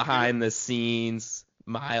 the behind the scenes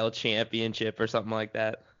mile championship or something like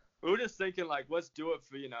that? We were just thinking, like, let's do it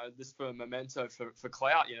for, you know, just for memento, for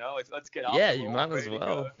clout, you know, like, let's get up. Yeah, you might as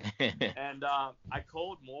well. And I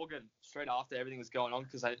called Morgan straight after everything was going on,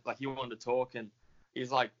 because he wanted to talk, and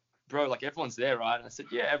he's like, bro, like, everyone's there, right? And I said,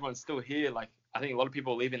 yeah, everyone's still here. Like, I think a lot of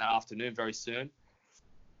people are leaving that afternoon very soon.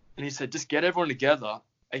 And he said, just get everyone together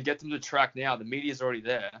and get them to the track now. The media's already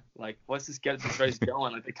there. Like, let's just get this race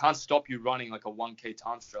going. Like, they can't stop you running like a 1K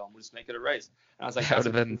time trial. We'll just make it a race. And I was like, that would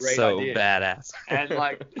have been so idea. badass. And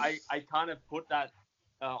like, I kind of put that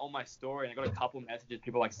on my story, and I got a couple of messages,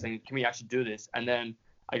 people like saying, can we actually do this? And then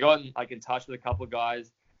I got in touch with a couple of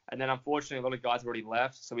guys. And then unfortunately, a lot of guys already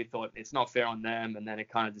left. So we thought it's not fair on them. And then it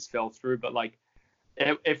kind of just fell through. But like,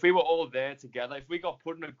 if we were all there together, if we got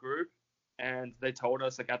put in a group and they told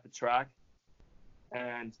us, like, at the track,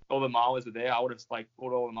 and all the milers were there, I would have like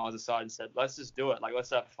pulled all the milers aside and said, let's just do it. Like, let's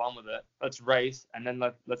have fun with it. Let's race, and then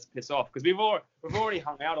let's piss off, because we've already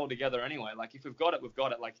hung out all together anyway. Like, if we've got it, we've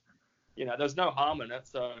got it. Like, you know, there's no harm in it.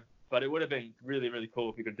 So, but it would have been really, really cool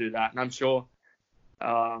if we could do that. And I'm sure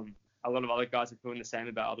a lot of other guys are feeling the same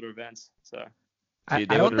about other events. So.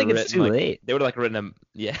 Dude, I don't think it's too late. They would have like written them.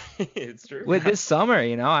 Yeah, it's true. With this summer,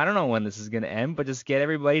 you know, I don't know when this is going to end, but just get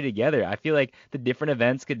everybody together. I feel like the different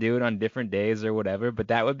events could do it on different days or whatever, but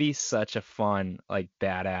that would be such a fun, like,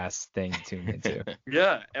 badass thing to tune into.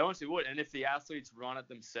 Yeah, it honestly would. And if the athletes run it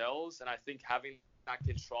themselves, and I think having that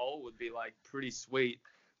control would be like pretty sweet.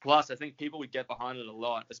 Plus, I think people would get behind it a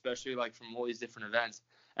lot, especially like from all these different events.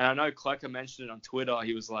 And I know Klecker mentioned it on Twitter.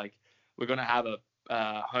 He was like, we're going to have a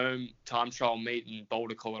home time trial meet in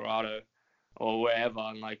Boulder, Colorado, or wherever.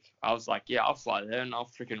 And like, I was like, yeah, I'll fly there and I'll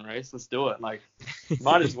freaking race. Let's do it. Like,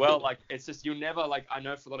 might as well. Like, it's just, you'll never, like, I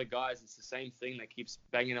know for a lot of guys, it's the same thing that keeps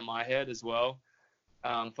banging in my head as well.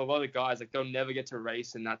 For a lot of guys, like, they'll never get to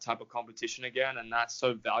race in that type of competition again. And that's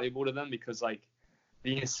so valuable to them, because like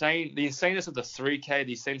the insaneness of the 3K,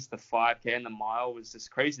 the insaneness of the 5K and the mile was just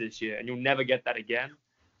crazy this year. And you'll never get that again.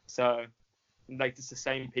 So, like, it's the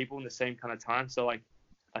same people in the same kind of time. So like,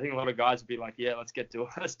 I think a lot of guys would be like, yeah, let's do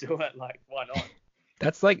it. Like, why not?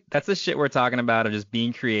 That's the shit we're talking about, of just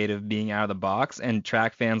being creative, being out of the box, and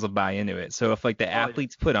track fans will buy into it. So if like the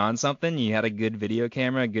athletes put on something, you had a good video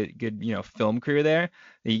camera, good you know, film crew there,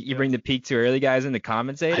 you bring the peak too early guys in to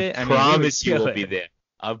commentate it. I promise you we'll be there.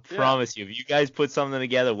 I promise you, if you guys put something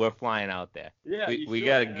together, we're flying out there. Yeah, we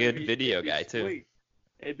got a good video guy too. Sweet.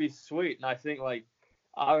 It'd be sweet, and I think, like,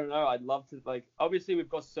 I don't know, I'd love to, like, obviously we've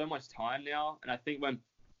got so much time now, and I think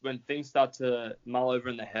when things start to mull over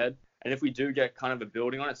in the head, and if we do get kind of a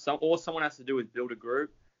building on it, all someone has to do is build a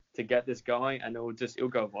group to get this going, and it'll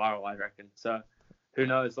go viral, I reckon. So who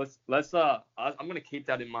knows? I'm gonna keep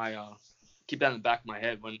that in the back of my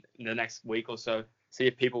head when in the next week or so, see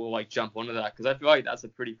if people will like jump onto that, because I feel like that's a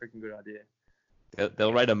pretty freaking good idea.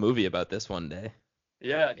 They'll write a movie about this one day.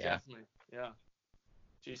 Yeah, definitely. Yeah.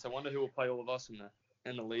 Jeez, I wonder who will play all of us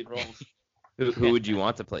in the lead roles. Who would you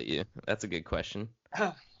want to play you? That's a good question.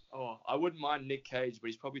 Oh, I wouldn't mind Nick Cage, but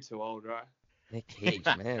he's probably too old, right? Nick Cage,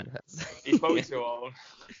 man. He's probably too old.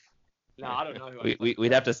 No, I don't know who.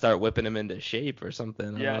 We'd have to start whipping him into shape or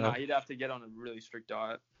something. Yeah, no, he'd have to get on a really strict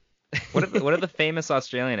diet. What are the famous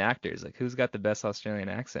Australian actors? Like, who's got the best Australian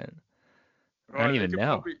accent? Right, I don't even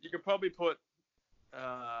know. You could probably put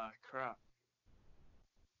crap.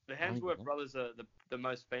 The Hemsworth brothers are the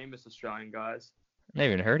most famous Australian guys.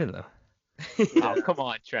 Never even heard of them. Oh, come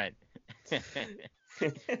on, Trent.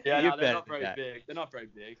 Yeah, no, they're not very big. They're not very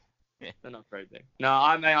big. They're not very big. No,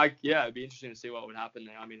 I mean, it'd be interesting to see what would happen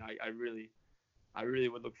there. I mean, I really, I really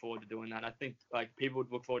would look forward to doing that. I think like people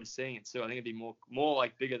would look forward to seeing it too. I think it'd be more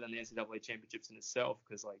like bigger than the NCAA championships in itself,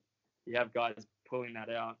 because like you have guys pulling that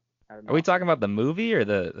out. Are we talking about the movie or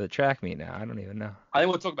the track meet now? I don't even know. I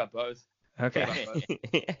think we'll talk about both.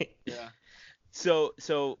 Okay. Yeah. So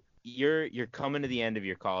you're coming to the end of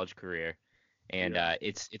your college career, and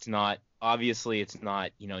it's not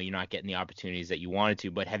you're not getting the opportunities that you wanted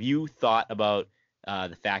to. But have you thought about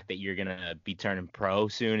the fact that you're gonna be turning pro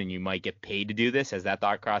soon and you might get paid to do this? Has that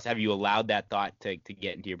thought crossed? Have you allowed that thought to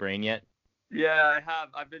get into your brain yet? Yeah, I have.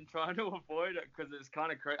 I've been trying to avoid it because it's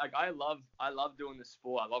kind of crazy. Like I love doing this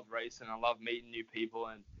sport. I love racing. I love meeting new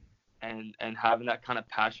people and having that kind of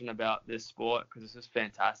passion about this sport, because it's just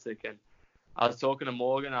fantastic. And I was talking to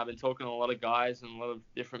Morgan. I've been talking to a lot of guys in a lot of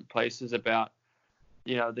different places about,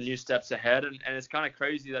 the new steps ahead. And it's kind of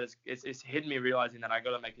crazy that it's hit me realizing that I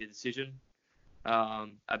got to make a decision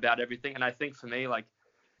about everything. And I think for me, like,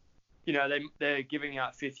 they're giving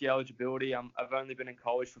out fifth year eligibility. I've only been in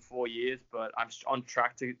college for 4 years, but I'm on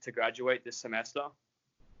track to graduate this semester.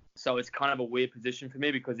 So it's kind of a weird position for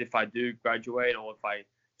me, because if I do graduate, or if I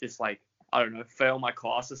just fail my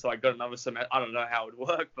classes, so I got another semester, I don't know how it would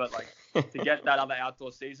work, but like to get that other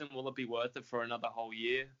outdoor season, will it be worth it for another whole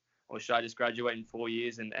year? Or should I just graduate in 4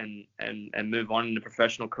 years and move on in a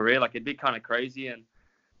professional career? Like, it'd be kind of crazy. And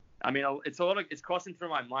I mean, it's crossing through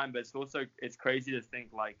my mind, but it's crazy to think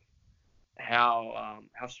like how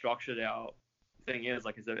structured our thing is.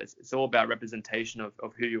 Like, it's all about representation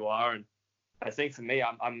of who you are. And I think for me,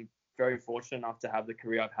 I'm very fortunate enough to have the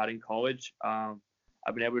career I've had in college.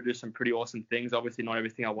 I've been able to do some pretty awesome things. Obviously not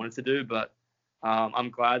everything I wanted to do, but I'm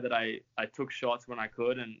glad that I took shots when I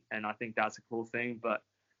could, and I think that's a cool thing. But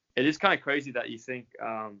it is kind of crazy that you think,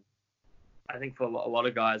 I think for a lot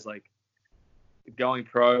of guys, like, going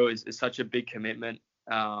pro is such a big commitment,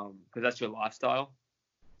 because that's your lifestyle.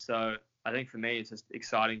 So I think for me, it's just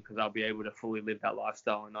exciting because I'll be able to fully live that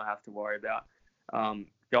lifestyle and not have to worry about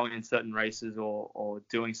going in certain races or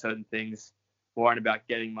doing certain things, worrying about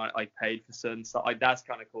getting paid for certain stuff. Like, that's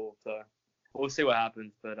kind of cool. So we'll see what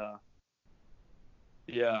happens. But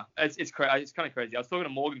yeah, it's kind of crazy. I was talking to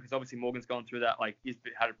Morgan, because obviously Morgan's gone through that. Like, he's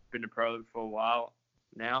been a pro for a while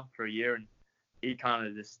now, for a year, and he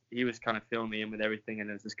was kind of filling me in with everything, and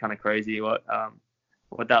it's just kind of crazy what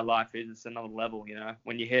that life is. It's another level,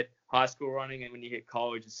 when you hit high school running and when you hit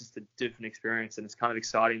college, it's just a different experience, and it's kind of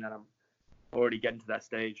exciting that I'm already getting to that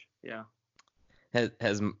stage. Yeah.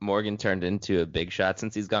 Has Morgan turned into a big shot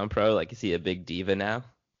since he's gone pro? Like, is he a big diva now?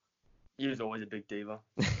 He was always a big diva.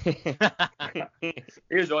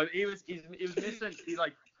 He was missing. He's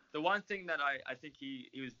like, the one thing that I think he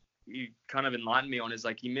kind of enlightened me on is,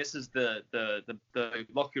 like, he misses the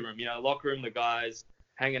locker room. Locker room, the guys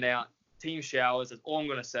hanging out, team showers. That's all I'm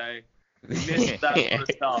gonna say. He misses that sort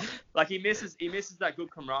of stuff. Like, he misses that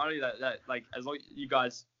good camaraderie that like, as long as you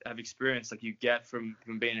guys have experienced, like, you get from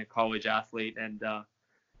being a college athlete. And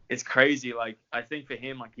it's crazy. Like, I think for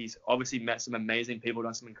him, like, he's obviously met some amazing people,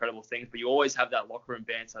 done some incredible things, but you always have that locker room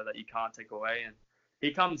banter that you can't take away. And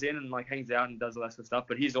he comes in and, like, hangs out and does all that sort of stuff,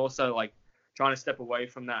 but he's also, like, trying to step away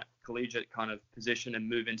from that collegiate kind of position and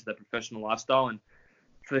move into the professional lifestyle. And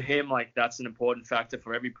for him, like, that's an important factor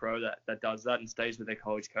for every pro that does that and stays with their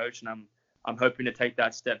college coach. And I'm hoping to take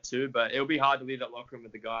that step too, but it'll be hard to leave that locker room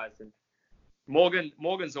with the guys. And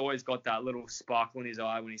Morgan's always got that little sparkle in his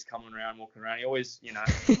eye when he's coming around, walking around. He always, he's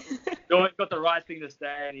always got the right thing to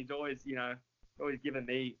say, and he's always, always giving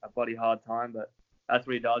me a bloody hard time. But that's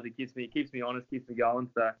what he does. He keeps me honest, keeps me going.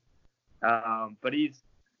 So, but he's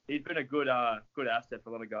been a good asset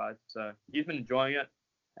for a lot of guys. So he's been enjoying it,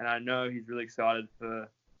 and I know he's really excited for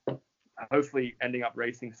hopefully ending up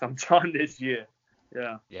racing sometime this year.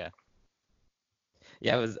 Yeah. Yeah.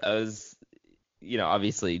 Yeah, I was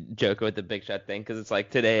obviously joking with the big shot thing, because it's like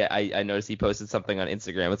today I noticed he posted something on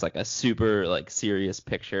Instagram. It's like a super, like, serious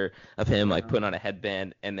picture of him, like, putting on a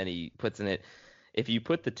headband, and then he puts in it, if you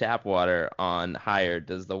put the tap water on higher,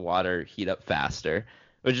 does the water heat up faster?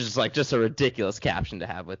 Which is like just a ridiculous caption to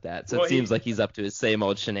have with that. So it seems like he's up to his same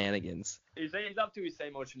old shenanigans. He's up to his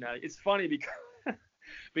same old shenanigans. It's funny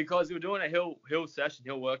because we were doing a hill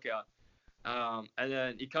workout. And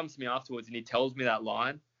then he comes to me afterwards and he tells me that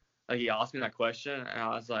line. Like, he asked me that question, and I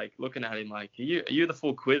was like looking at him like, are you the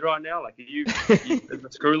full quid right now? Like, are you the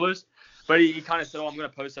screw loose? But he kind of said, I'm going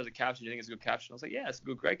to post it as a caption. Do you think it's a good caption? I was like, yeah, it's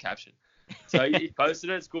a great caption. So he posted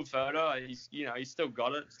it. It's a good photo. He's still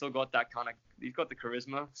got it. Still got that kind of, he's got the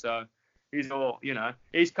charisma. So he's all,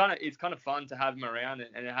 it's kind of fun to have him around,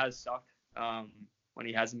 and it has sucked when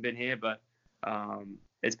he hasn't been here, but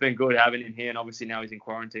it's been good having him here. And obviously now he's in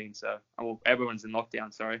quarantine. So, everyone's in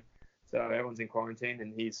lockdown, sorry. So everyone's in quarantine,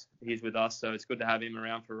 and he's with us. So it's good to have him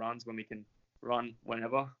around for runs when we can run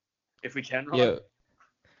whenever, if we can run. Yeah.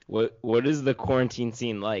 What is the quarantine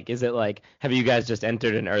scene like? Is it like, have you guys just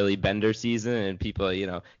entered an early bender season and people,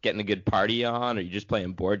 getting a good party on, or you just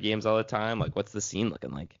playing board games all the time? Like, what's the scene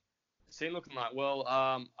looking like? Scene looking like, well,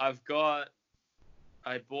 I bought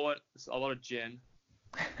a lot of gin.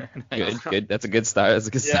 Good. That's a good start.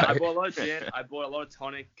 Yeah, I bought a lot of gin. I bought a lot of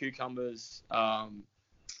tonic, cucumbers, like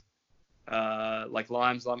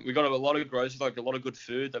limes. We got a lot of groceries, like a lot of good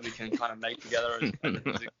food that we can kind of make together as a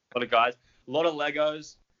lot of guys. A lot of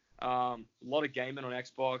Legos, a lot of gaming on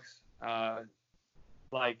Xbox. I'm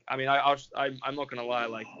not gonna lie,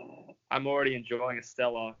 like I'm already enjoying a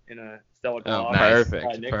Stella in a Stella glass. Oh, nice.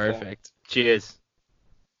 Perfect.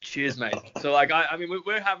 Cheers, mate. So like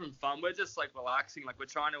we're having fun. We're just like relaxing. Like we're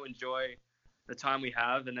trying to enjoy the time we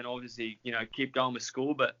have, and then obviously keep going with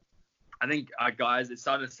school. But I think our guys, it's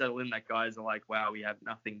starting to settle in that guys are like, wow, we have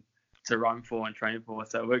nothing to run for and train for.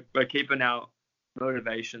 So we're keeping our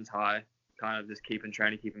motivations high, kind of just keeping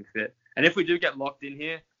training, keeping fit. And if we do get locked in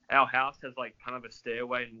here, our house has like kind of a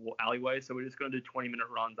stairway and alleyway, so we're just gonna do 20-minute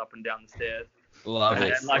runs up and down the stairs. Love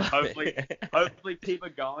it. And like hopefully keep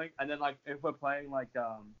it going. And then like if we're playing like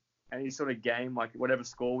any sort of game, like whatever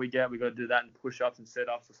score we get, we got to do that in push-ups and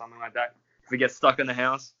sit-ups or something like that. If we get stuck in the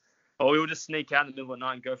house, or we will just sneak out in the middle of the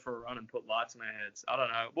night and go for a run and put lights on our heads. I don't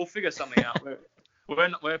know. We'll figure something out.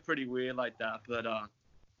 We're pretty weird like that, but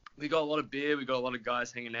we got a lot of beer. We got a lot of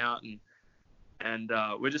guys hanging out, and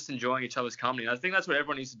we're just enjoying each other's company. I think that's what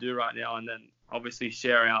everyone needs to do right now, and then obviously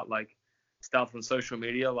share out like stuff on social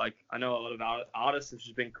media. Like I know a lot of artists, which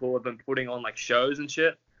has been cool, have been putting on like shows and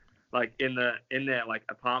shit, like in their like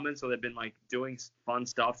apartments, or they've been like doing fun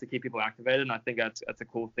stuff to keep people activated. And I think that's a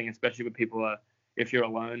cool thing, especially with people if you're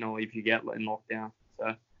alone or if you get in lockdown.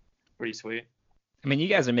 So pretty sweet. I mean, you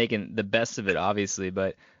guys are making the best of it, obviously,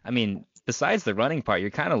 but I mean, besides the running part, you're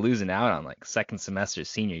kind of losing out on like second semester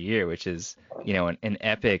senior year, which is, an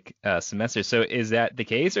epic semester. So is that the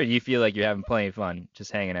case, or do you feel like you're having plenty of fun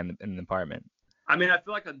just hanging in the apartment? I mean, I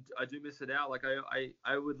feel like I do miss it out. Like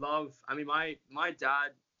I would love. I mean, my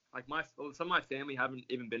dad, like some of my family haven't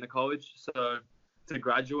even been to college, so to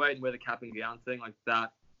graduate and wear the cap and gown thing, like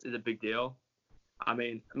that is a big deal. I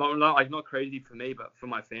mean, not crazy for me, but for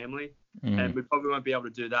my family. Mm-hmm. And we probably won't be able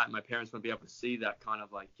to do that, and my parents won't be able to see that kind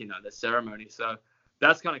of like, the ceremony. So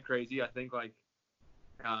that's kind of crazy. I think like,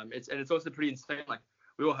 it's also pretty insane. Like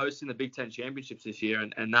we were hosting the Big Ten championships this year,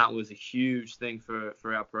 and that was a huge thing for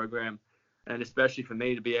our program, and especially for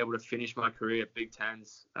me to be able to finish my career at Big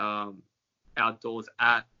Tens outdoors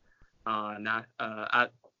at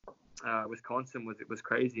Wisconsin was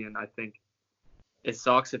crazy. And I think it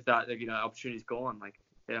sucks if that opportunity's gone. Like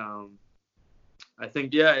I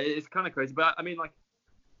think it's kind of crazy, but I mean like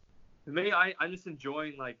for me, I'm just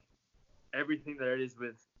enjoying like everything that it is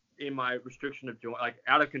in my restriction of joy, like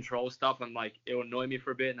out of control stuff. I'm like, it'll annoy me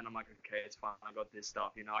for a bit, and then I'm like, okay, it's fine. I got this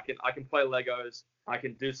stuff. I can play Legos. I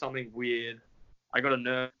can do something weird. I got a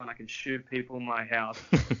Nerf and I can shoot people in my house.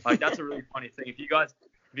 Like that's a really funny thing. If you guys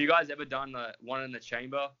ever done the one in the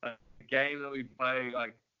chamber, a game that we play,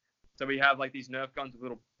 like, so we have like these Nerf guns with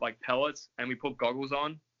little like pellets, and we put goggles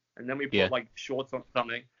on, and then we put like shorts on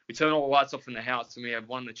something. We turn all the lights off in the house, and we have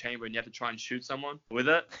one in the chamber, and you have to try and shoot someone with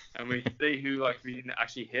it, and we see who like we can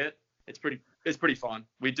actually hit. It's pretty fun.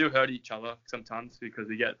 We do hurt each other sometimes because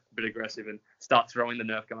we get a bit aggressive and start throwing the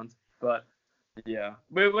Nerf guns, but yeah,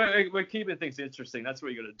 we're keeping things interesting. That's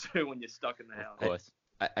what you got to do when you're stuck in the house. Of course.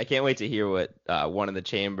 I can't wait to hear what one in the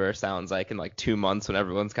chamber sounds like in like 2 months when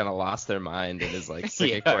everyone's kind of lost their mind and is like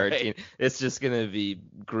sick of quarantine. Right. It's just gonna be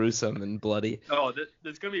gruesome and bloody. Oh,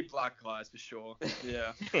 there's gonna be black guys for sure.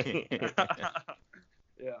 Yeah.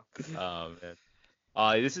 Yeah. Oh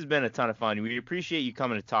man. This has been a ton of fun. We appreciate you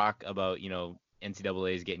coming to talk about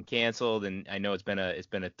NCAA is getting canceled, and I know it's been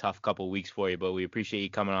a tough couple of weeks for you, but we appreciate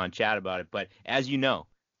you coming on and chat about it. But as you know,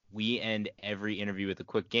 we end every interview with a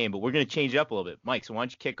quick game, but we're going to change it up a little bit. Mike, so why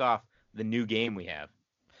don't you kick off the new game we have?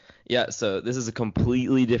 Yeah, so this is a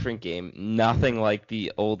completely different game. Nothing like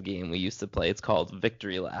the old game we used to play. It's called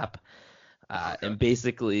Victory Lap. And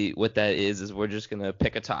basically what that is we're just going to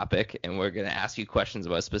pick a topic, and we're going to ask you questions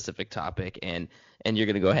about a specific topic, and you're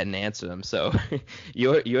going to go ahead and answer them. So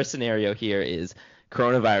your scenario here is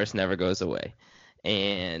coronavirus never goes away,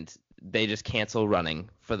 and they just cancel running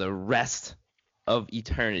for the rest of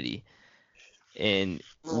eternity, and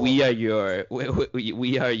we are your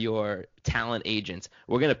talent agents.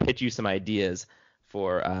 We're gonna pitch you some ideas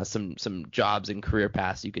for some jobs and career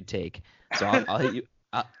paths you could take. So I'll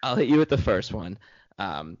hit you with the first one.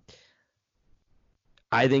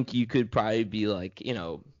 I think you could probably be like,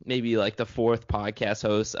 maybe like the fourth podcast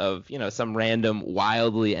host of, some random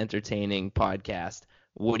wildly entertaining podcast.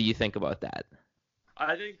 What do you think about that?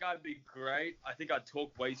 I think I'd be great. I think I'd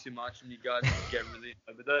talk way too much and you guys would get really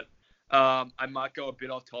with it. I might go a bit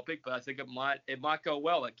off topic, but I think it might go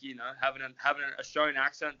well. Like, having an Australian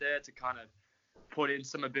accent there to kind of put in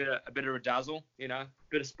a bit of a dazzle, a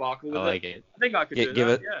bit of sparkle with I like it. I think I could do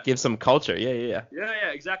that. Yeah. Give some culture. Yeah. Yeah,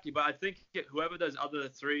 exactly. But I think whoever those other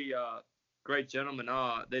three great gentlemen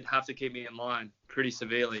are, they'd have to keep me in line pretty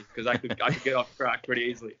severely because I could get off track pretty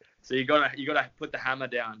easily. So you gotta put the hammer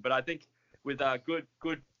down. But I think with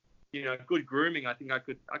good grooming, I think I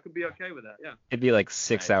could be okay with that. Yeah. It'd be like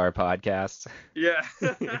 6-hour podcasts. Yeah.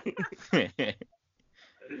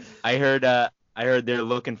 I heard they're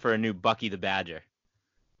looking for a new Bucky the Badger.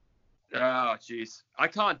 Oh jeez, I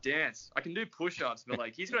can't dance. I can do push-ups, but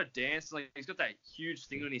like he's got to dance. Like he's got that huge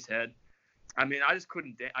thing on his head. I mean, I just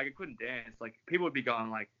couldn't dance. I couldn't dance. Like people would be going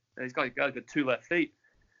like, he's got 2 left feet.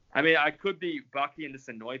 I mean, I could be Bucky and just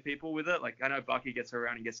annoy people with it. Like I know Bucky gets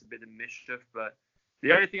around and gets a bit of mischief, but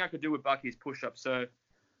the only thing I could do with Bucky is push-ups. So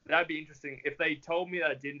that'd be interesting. If they told me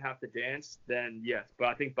that I didn't have to dance, then yes. But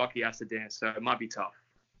I think Bucky has to dance, so it might be tough.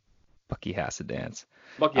 Bucky has to dance.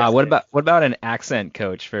 Bucky has to what about an accent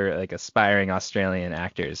coach for like aspiring Australian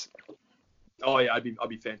actors? Oh yeah, I'd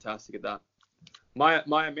be fantastic at that.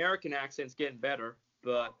 My American accent's getting better,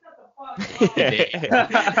 but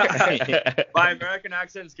my American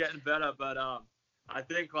accent's getting better. But I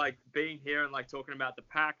think like being here and like talking about the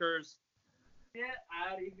Packers, get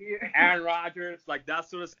out of here, Aaron Rodgers, like that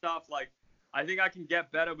sort of stuff. Like I think I can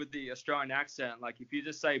get better with the Australian accent. Like if you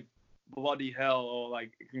just say bloody hell or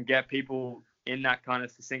like it can get people in that kind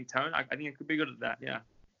of succinct tone, I think it could be good at that. Yeah.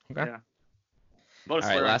 Okay. Yeah. All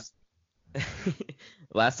right,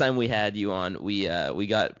 last time we had you on, we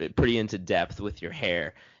got pretty into depth with your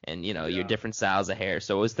hair and your different styles of hair.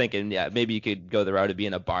 So I was thinking, maybe you could go the route of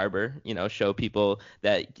being a barber. Show people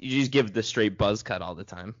that you just give the straight buzz cut all the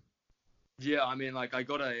time. Yeah, I mean, like I've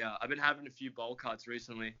been having a few bowl cuts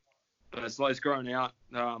recently, but it's growing out.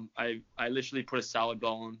 I literally put a salad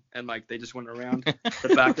bowl on and like they just went around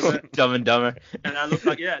the back of it. Dumb and Dumber. And I looked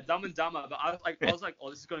like Dumb and Dumber. But I was like, oh,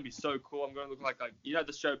 this is gonna be so cool. I'm gonna look like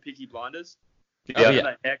the show Peaky Blinders. Yeah.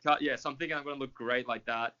 That haircut. Yeah, so I'm thinking I'm gonna look great like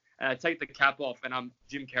that. And I take the cap off and I'm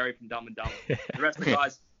Jim Carrey from Dumb and Dumber. The rest of the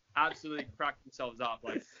guys absolutely cracked themselves up.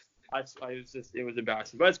 Like it was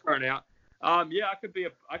embarrassing. But it's growing out. I could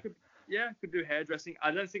do hairdressing.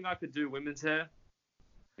 I don't think I could do women's hair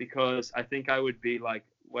because I think I would be like,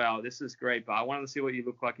 wow, this is great, but I wanted to see what you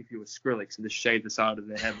look like if you were Skrillex and just shade the side of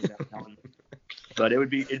their head without telling them. But it'd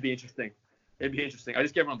be interesting. It'd be interesting. I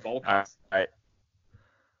just get everyone bowl cuts. All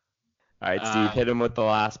right, Steve, hit him with the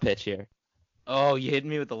last pitch here. Oh, you hit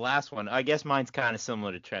me with the last one. I guess mine's kind of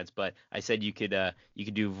similar to Trent's, but I said you could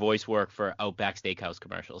do voice work for Outback Steakhouse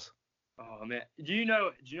commercials. Oh man, do you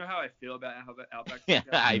know how I feel about Outback? Yeah,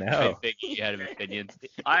 I know. figured you had an opinion.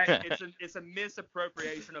 It's a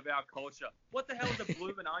misappropriation of our culture. What the hell is a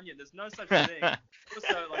bloomin' onion? There's no such thing.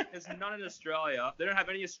 Also, like, there's none in Australia. They don't have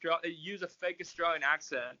any They use a fake Australian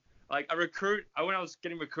accent. Like when I was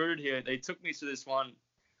getting recruited here, they took me to this one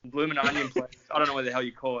bloomin' onion place. I don't know what the hell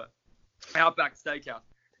you call it. Outback Steakhouse.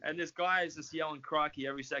 And this guy is just yelling crikey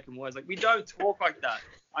every second word. It's like, we don't talk like that.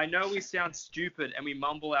 I know we sound stupid and we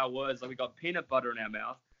mumble our words like we got peanut butter in our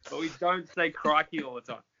mouth, but we don't say crikey all the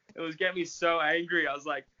time. It was getting me so angry. I was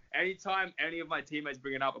like, anytime any of my teammates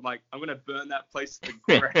bring it up, I'm like, I'm going to burn that place to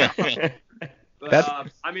the ground.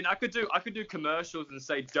 But, I mean, I could do commercials and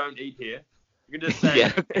say, don't eat here. You can just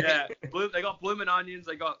say, they got bloomin' onions,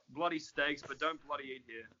 they got bloody steaks, but don't bloody eat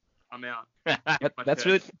here. I'm out. That's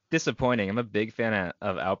really disappointing. I'm a big fan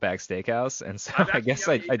of Outback Steakhouse, and so I guess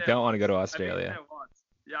I don't want to go to Australia.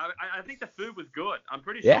 Yeah, I think the food was good. I'm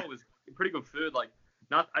pretty sure it was pretty good food. Like,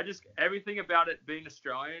 everything about it being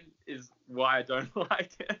Australian is why I don't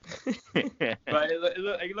like it. But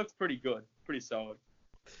it looks pretty good, pretty solid.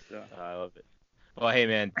 So. I love it. Well, hey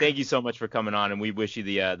man, thank you so much for coming on, and we wish you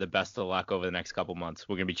the best of luck over the next couple months.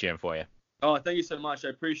 We're gonna be cheering for you. Oh, thank you so much. I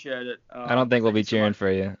appreciate it. I don't think we'll be cheering for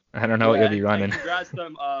you. I don't know what you'll be running. Congrats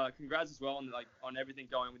as well on everything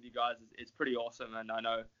going with you guys. It's pretty awesome, and I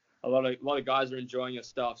know a lot of guys are enjoying your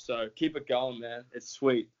stuff. So keep it going, man. It's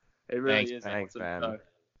sweet. It really is. Thanks, awesome. man. So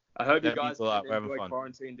I hope you guys enjoy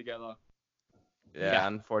quarantine together. Yeah,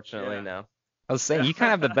 unfortunately, no. I was saying, you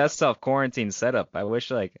kind of have the best self-quarantine setup. I wish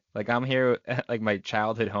like I'm here at like my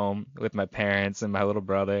childhood home with my parents and my little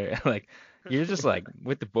brother. Like, you're just like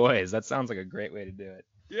with the boys. That sounds like a great way to do it.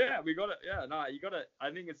 Yeah, we got it. Yeah, no, you got it. I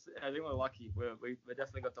think we're lucky. We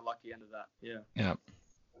definitely got the lucky end of that. Yeah. Yeah.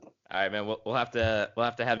 All right, man. We'll have to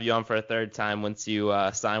have you on for a third time once you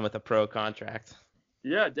sign with a pro contract.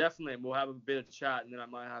 Yeah, definitely. We'll have a bit of chat, and then I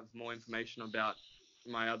might have more information about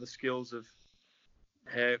my other skills of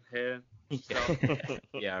hair stuff,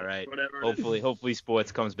 Yeah, right. whatever. it is. Hopefully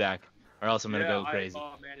sports comes back, or else I'm gonna Yeah, go crazy.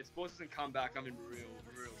 oh man, if sports doesn't come back, I'm in real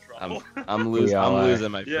trouble. I'm We all are.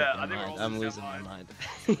 losing my Yeah, freaking I think we're mind. all I'm losing losing our my mind.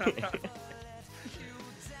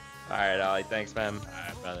 All right, Ollie. Thanks, man. All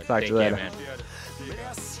right, brother. Talk to Take you care, later. man. See you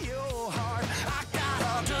guys. Bless your heart. I got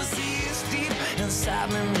heart disease deep inside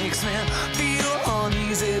me, makes me feel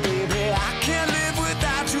uneasy, baby. I can't live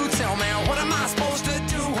without you. Tell me, what am I supposed to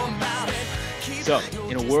do about it? Keep So,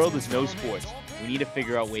 your in a world with no sports, we need to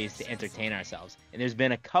figure out ways to entertain ourselves. And there's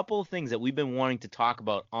been a couple of things that we've been wanting to talk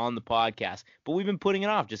about on the podcast, but we've been putting it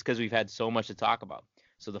off just because we've had so much to talk about.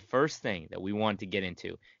 So the first thing that we wanted to get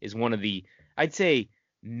into is one of the, I'd say,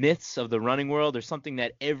 myths of the running world, or something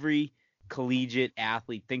that every collegiate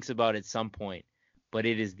athlete thinks about at some point, but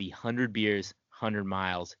it is the 100 beers, 100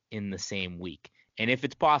 miles in the same week. And if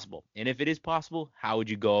it's possible, and if it is possible, how would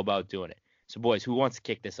you go about doing it? So, boys, who wants to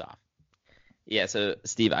kick this off? Yeah, so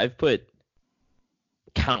Steve, I've put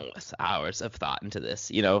countless hours of thought into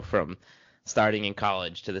this, from starting in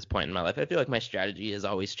college to this point in my life. I feel like my strategy has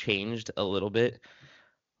always changed a little bit,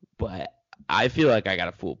 but I feel like I got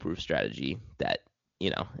a foolproof strategy that,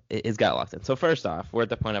 it's got locked in. So first off, we're at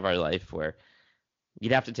the point of our life where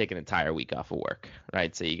you'd have to take an entire week off of work,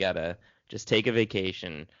 right? So you got to just take a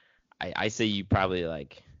vacation. I say you probably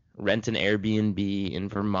like rent an Airbnb in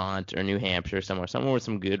Vermont or New Hampshire, somewhere with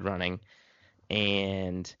some good running.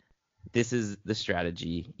 And this is the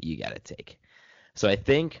strategy you got to take. So I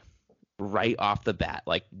think right off the bat,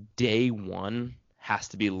 like day one has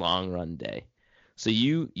to be long run day. So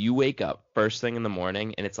you wake up first thing in the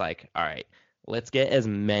morning and it's like, all right, let's get as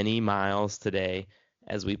many miles today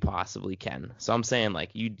as we possibly can. So I'm saying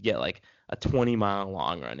like you'd get like a 20-mile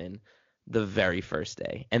long run in the very first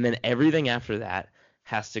day. And then everything after that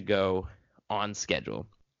has to go on schedule.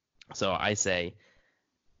 So I say,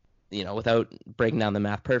 without breaking down the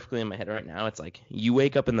math perfectly in my head right now, it's like you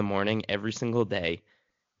wake up in the morning every single day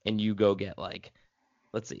and you go get like,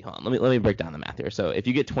 let's see, hold on, let me break down the math here. So if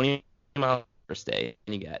you get 20 miles first day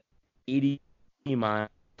and you get 80 miles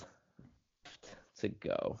to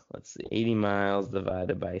go, let's see, 80 miles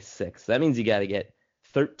divided by 6. That means you got to get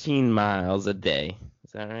 13 miles a day.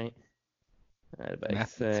 Is that right? Divided by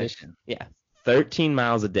 6. Mathematician. Yeah, 13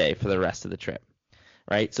 miles a day for the rest of the trip,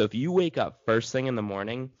 right? So if you wake up first thing in the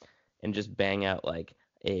morning and just bang out like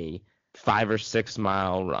a 5 or 6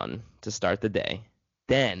 mile run to start the day,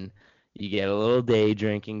 then you get a little day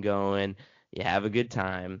drinking going, you have a good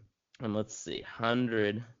time, and let's see,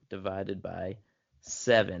 100 divided by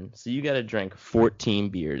 7. So you got to drink 14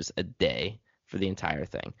 beers a day for the entire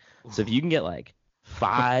thing. So if you can get like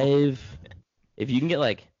 5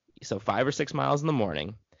 or 6 miles in the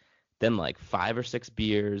morning, then like 5 or 6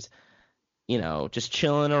 beers, just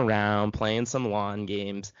chilling around, playing some lawn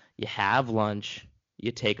games, you have lunch,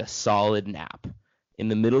 you take a solid nap. In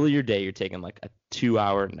the middle of your day, you're taking like a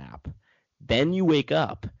 2-hour nap. Then you wake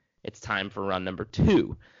up, it's time for run number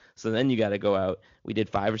 2. So then you got to go out. We did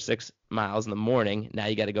 5 or 6 miles in the morning. Now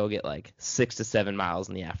you got to go get like 6 to 7 miles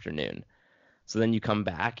in the afternoon. So then you come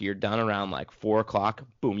back. You're done around like 4 o'clock.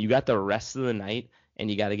 Boom. You got the rest of the night,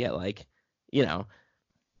 and you got to get like,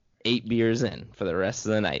 8 beers in for the rest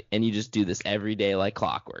of the night. And you just do this every day like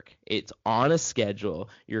clockwork. It's on a schedule.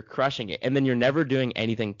 You're crushing it. And then you're never doing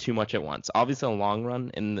anything too much at once. Obviously, a long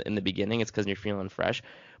run in the beginning, it's because you're feeling fresh.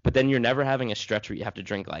 But then you're never having a stretch where you have to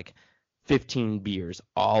drink like 15 beers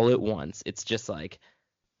all at once. It's just like,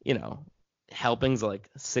 helpings like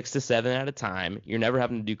 6 to 7 at a time. You're never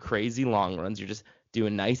having to do crazy long runs. You're just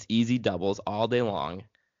doing nice, easy doubles all day long.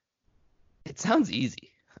 It sounds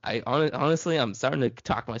easy. Honestly, I'm starting to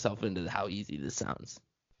talk myself into how easy this sounds.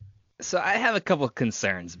 So I have a couple of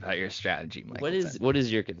concerns about your strategy, Mike. What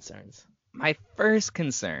is your concerns? My first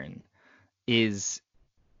concern is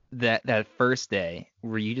that first day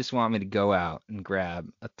where you just want me to go out and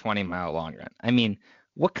grab a 20-mile long run. I mean,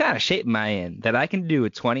 what kind of shape am I in that I can do a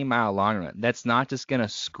 20-mile long run that's not just going to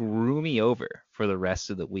screw me over for the rest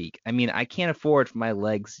of the week? I mean, I can't afford for my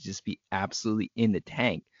legs to just be absolutely in the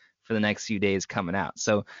tank for the next few days coming out.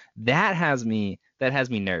 So that has me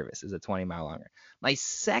nervous as a 20-mile long run. My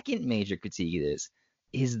second major critique of this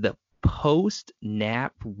is the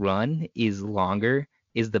post-nap run is longer,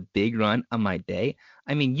 is the big run on my day.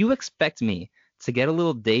 I mean, you expect me to get a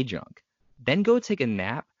little day drunk, then go take a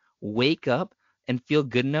nap, wake up, and feel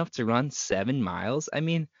good enough to run 7 miles? I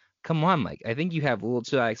mean, come on, Mike. I think you have a little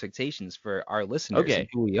too high expectations for our listeners and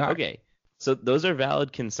who we are. Okay. So those are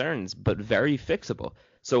valid concerns, but very fixable.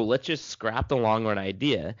 So let's just scrap the long run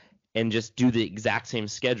idea and just do the exact same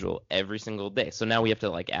schedule every single day. So now we have to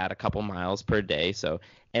like add a couple miles per day.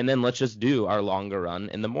 And then let's just do our longer run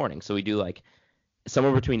in the morning. So we do like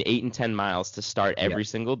somewhere between 8 and 10 miles to start every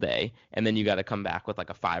single day. And then you got to come back with like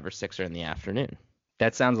a 5 or 6er in the afternoon.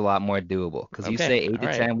 That sounds a lot more doable because you say 8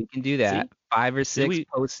 to 10, we can do that. See? 5 or 6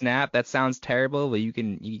 post snap, that sounds terrible, but you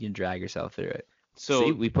can drag yourself through it.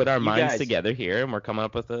 So we put our minds together here, and we're coming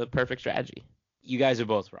up with a perfect strategy. You guys are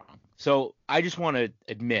both wrong. So I just want to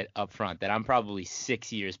admit up front that I'm probably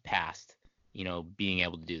 6 years past, being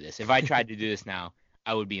able to do this. If I tried to do this now,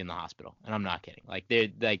 I would be in the hospital, and I'm not kidding. Like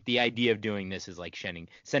the idea of doing this is like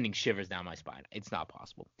sending shivers down my spine. It's not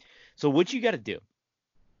possible. So what you got to do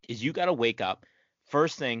is you got to wake up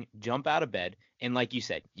first thing, jump out of bed, and like you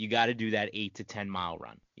said, you got to do that 8 to 10 mile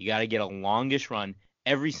run. You got to get a longish run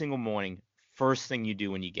every single morning. First thing you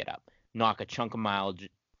do when you get up, knock a chunk of mile,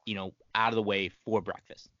 out of the way for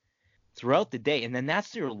breakfast. Throughout the day, and then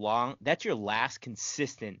that's your last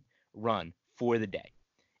consistent run for the day.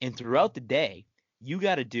 And throughout the day, you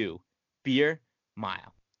got to do beer,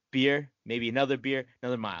 mile, beer, maybe another beer,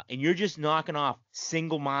 another mile, and you're just knocking off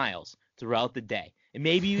single miles throughout the day. And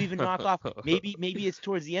maybe you even knock off, maybe it's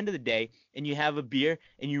towards the end of the day and you have a beer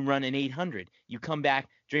and you run an 800. You come back,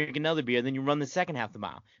 drink another beer, then you run the second half of the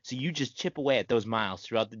mile. So you just chip away at those miles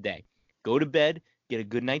throughout the day. Go to bed, get a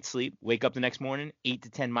good night's sleep, wake up the next morning, 8 to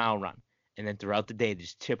 10 mile run. And then throughout the day,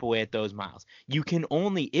 just chip away at those miles. You can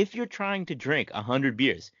only, if you're trying to drink 100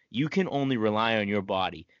 beers, you can only rely on your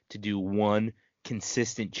body to do one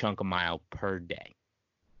consistent chunk of mile per day.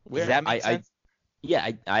 Does that make sense?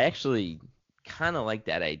 I actually kind of like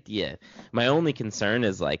that idea. My only concern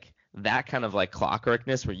is like that kind of like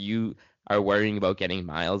clockworkness where you are worrying about getting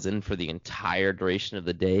miles in for the entire duration of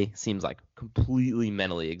the day seems like completely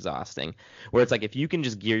mentally exhausting. Where it's like if you can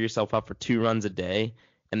just gear yourself up for 2 runs a day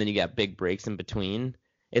and then you got big breaks in between,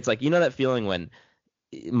 it's like, that feeling when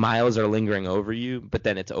miles are lingering over you, but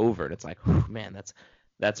then it's over and it's like, man,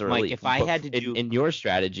 that's a relief. Like if I had to do in your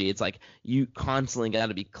strategy, it's like you constantly got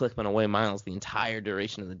to be clipping away miles the entire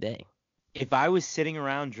duration of the day. If I was sitting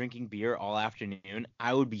around drinking beer all afternoon,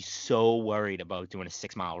 I would be so worried about doing a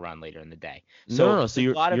 6 mile run later in the day. So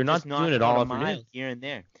you're not doing it all afternoon. Here and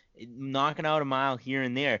there. Knocking out a mile here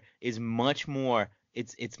and there is much more.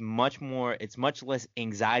 It's much less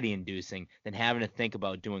anxiety inducing than having to think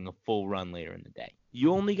about doing a full run later in the day.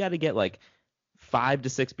 You only got to get like 5 to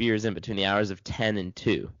 6 beers in between the hours of 10 and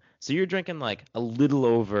 2. So you're drinking like a little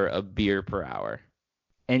over a beer per hour.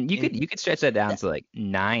 And you could stretch that down to like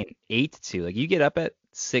 8 to 2. Like you get up at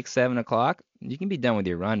 6, 7 o'clock, you can be done with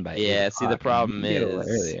your run by 8 o'clock. See, the problem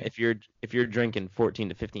is if you're drinking 14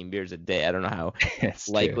 to 15 beers a day, I don't know how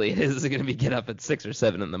likely it is going to be get up at 6 or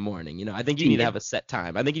 7 in the morning. I think you need to have a set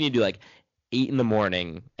time. I think you need to do like 8 in the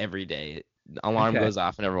morning every day. Alarm goes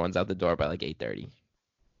off and everyone's out the door by like 8:30.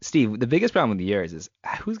 Steve, the biggest problem with yours is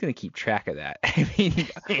who's going to keep track of that? I mean,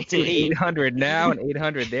 800 now and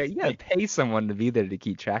 800 there. You got to pay someone to be there to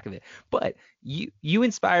keep track of it. But you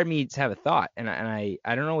inspired me to have a thought, and I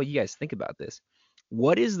don't know what you guys think about this.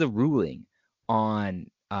 What is the ruling on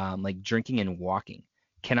like drinking and walking?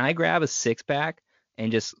 Can I grab a 6-pack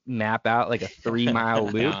and just map out like a 3-mile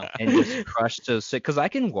loop and just crush those 6? Because I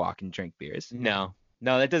can walk and drink beers. No,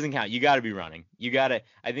 that doesn't count. You got to be running.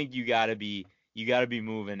 I think you got to be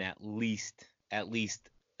moving at least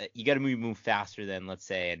you got to move faster than, let's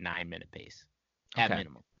say, a 9-minute pace at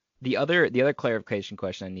minimum. The other clarification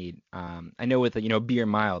question I need, I know with beer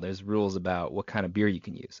mile, there's rules about what kind of beer you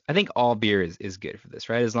can use. I think all beer is good for this,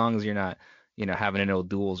 right? As long as you're not having an old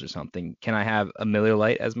Duels or something. Can I have a Miller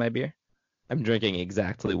Lite as my beer? I'm drinking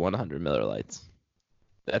exactly 100 Miller Lites.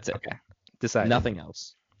 That's it. Okay. Decide. Nothing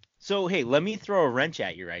else. So hey, let me throw a wrench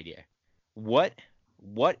at your idea. What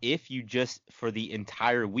if you just, for the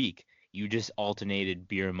entire week, you just alternated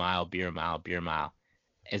beer mile, beer mile, beer mile,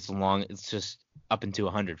 as long it's just up into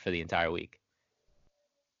 100 for the entire week?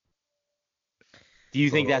 Do you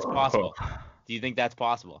think that's possible? Do you think that's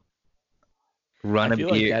possible? Run a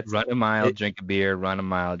beer, run a mile, drink a beer, run a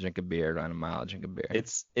mile, drink a beer, run a mile, drink a beer.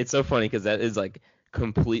 It's so funny because that is like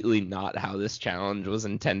completely not how this challenge was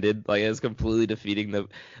intended. Like it's completely defeating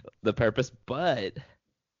the purpose. But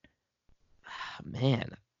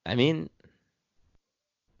man, I mean,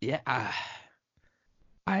 yeah,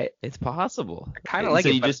 it's possible. I kind of like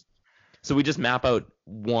it. So we just map out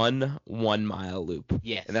one 1 mile loop.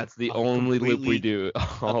 Yes. And that's the only loop we do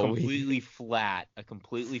all week. A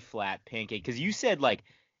completely flat pancake. Because you said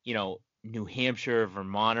New Hampshire,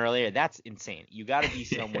 Vermont earlier. That's insane. You got to be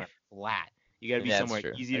somewhere flat. You got to be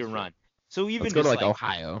somewhere easy to run. So even let's go to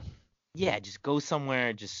Ohio. Yeah, just go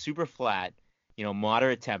somewhere just super flat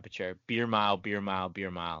moderate temperature, beer mile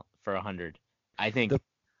for 100. I think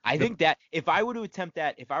that if I were to attempt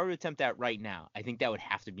that right now, I think that would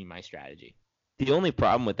have to be my strategy. The only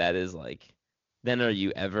problem with that is like, then are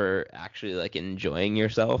you ever actually like enjoying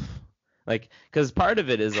yourself? Like, because part of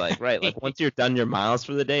it is like, right, like once you're done your miles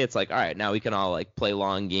for the day, it's like, all right, now we can all like play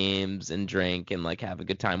long games and drink and like have a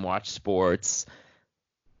good time, watch sports.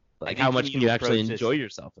 Like, how much can you actually enjoy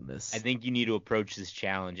yourself in this? I think you need to approach this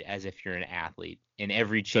challenge as if you're an athlete, and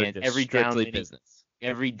every business.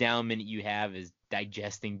 Every down minute you have is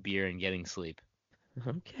digesting beer and getting sleep.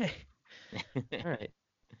 Okay. All right.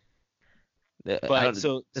 But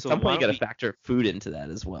so at some point you got to factor food into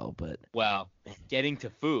that as well. But getting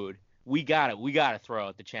to food, we gotta throw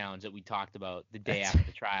out the challenge that we talked about the day after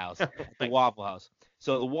the trials at the Waffle House.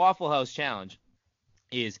 So the Waffle House challenge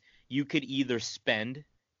is you could either spend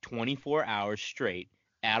 24 hours straight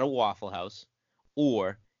at a Waffle House,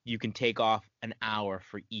 or you can take off an hour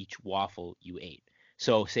for each waffle you ate.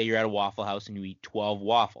 So say you're at a Waffle House and you eat 12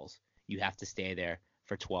 waffles, you have to stay there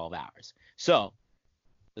for 12 hours. So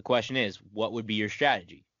the question is, what would be your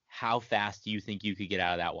strategy? How fast do you think you could get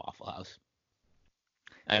out of that Waffle House?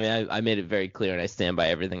 I mean, I made it very clear, and I stand by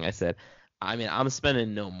everything I said. I mean, I'm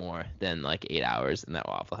spending no more than like 8 hours in that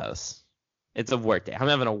Waffle House. It's a work day. I'm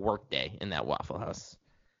having a work day in that Waffle House.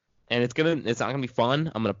 And it's not gonna be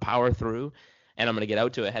fun. I'm gonna power through, and I'm gonna get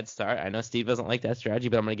out to a head start. I know Steve doesn't like that strategy,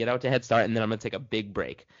 but I'm gonna get out to head start, and then I'm gonna take a big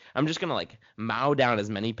break. I'm just gonna like mow down as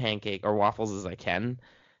many pancake or waffles as I can,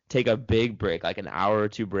 take a big break, like an hour or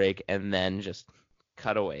two break, and then just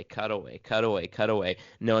cut away,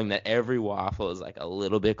 knowing that every waffle is like a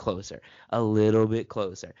little bit closer.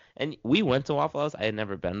 And we went to Waffle House. I had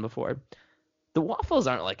never been before. The waffles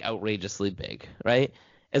aren't like outrageously big, right?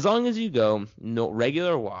 As long as you go, no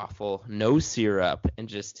regular waffle, no syrup, and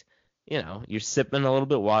just, you're sipping a little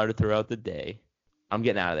bit of water throughout the day, I'm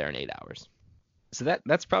getting out of there in 8 hours. So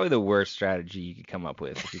that's probably the worst strategy you could come up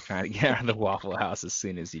with if you're trying to get out of the Waffle House as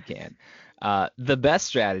soon as you can. The best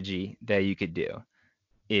strategy that you could do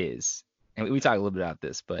is, and we talked a little bit about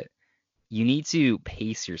this, but you need to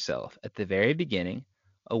pace yourself at the very beginning.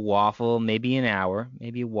 A waffle, maybe an hour,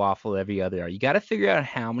 maybe a waffle every other hour. You got to figure out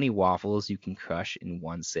how many waffles you can crush in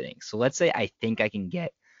one sitting. So let's say I think I can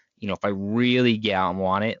get, if I really get out and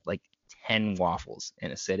want it, like 10 waffles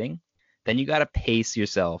in a sitting. Then you got to pace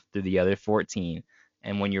yourself through the other 14.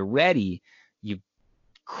 And when you're ready, you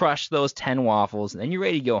crush those 10 waffles, and then you're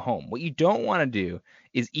ready to go home. What you don't want to do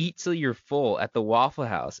is eat till you're full at the Waffle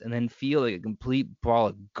House and then feel like a complete ball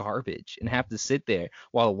of garbage and have to sit there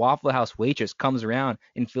while the Waffle House waitress comes around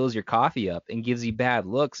and fills your coffee up and gives you bad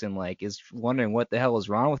looks and like is wondering what the hell is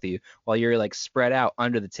wrong with you while you're like spread out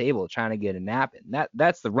under the table trying to get a nap in.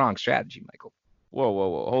 That's the wrong strategy, Michael. Whoa,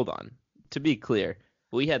 hold on. To be clear,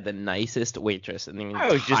 we had the nicest waitress in the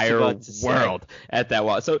entire world at that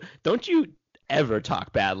Waffle. So don't you ever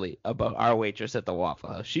talk badly about our waitress at the Waffle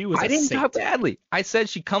House. She was I didn't talk badly. I said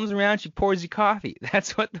she comes around, she pours you coffee.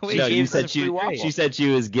 That's what the way you said she said she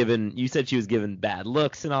was given bad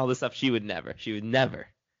looks and all this stuff. She would never.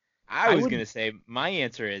 I was gonna say my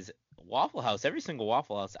answer is Waffle House. Every single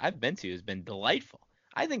Waffle House I've been to has been delightful.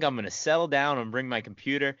 I think I'm gonna settle down and bring my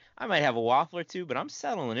computer. I might have a waffle or two, but I'm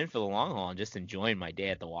settling in for the long haul and just enjoying my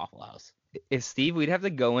day at the Waffle House. If Steve, we'd have to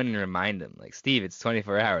go in and remind him, like, Steve, it's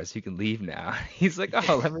 24 hours. You can leave now. He's like,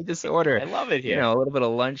 oh, let me just order. I love it here. A little bit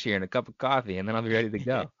of lunch here and a cup of coffee, and then I'll be ready to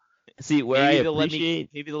go. See, where maybe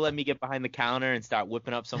they'll let me get behind the counter and start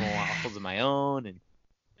whipping up some waffles of my own. And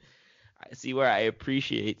I see where I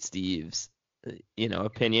appreciate Steve's,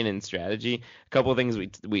 opinion and strategy. A couple of things we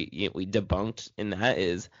debunked in that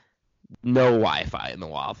is no Wi-Fi in the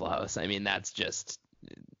Waffle House. I mean, that's just.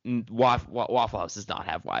 Waffle House does not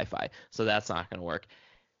have Wi-Fi, so that's not going to work.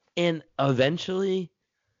 And eventually,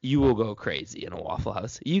 you will go crazy in a Waffle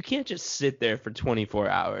House. You can't just sit there for 24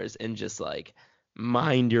 hours and just like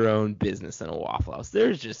mind your own business in a Waffle House.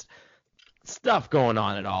 There's just stuff going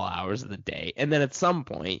on at all hours of the day. And then at some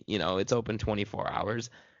point, it's open 24 hours.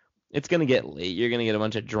 It's going to get late. You're going to get a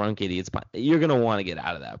bunch of drunk idiots. You're going to want to get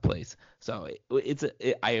out of that place. So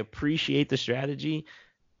I appreciate the strategy,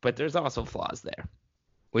 but there's also flaws there.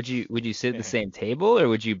 Would you sit at the same table, or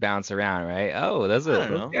would you bounce around, right? Oh, those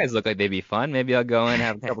guys look like they'd be fun. Maybe I'll go in and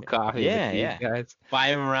have a cup of coffee with these guys.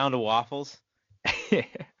 Buy them a round of waffles.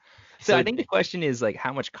 So I think the question is, like,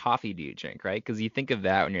 how much coffee do you drink, right? Because you think of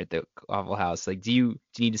that when you're at the Waffle House. Like, do you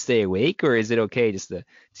need to stay awake, or is it okay do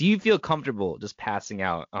you feel comfortable just passing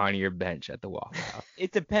out on your bench at the Waffle House?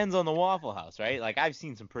 It depends on the Waffle House, right? Like, I've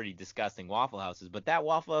seen some pretty disgusting Waffle Houses, but that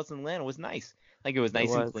Waffle House in Atlanta was nice. Like, it was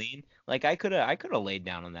nice and clean. Like, I could have laid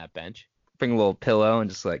down on that bench. bring a little pillow and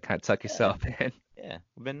just like kind of tuck yourself in. Yeah,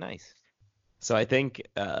 it's been nice. So I think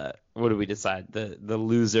what do we decide? The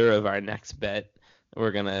loser of our next bet,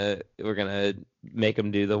 we're gonna make him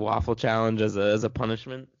do the waffle challenge as a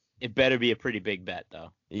punishment. It better be a pretty big bet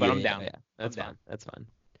though. But I'm down. Yeah, that's I'm fine. down. That's fine.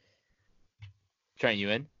 Trent, you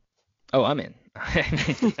in? Oh, I'm in.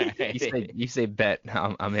 you say bet.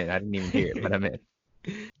 I'm in. I didn't even hear it, but I'm in.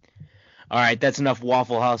 All right, that's enough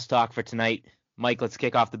Waffle House talk for tonight. Mike, let's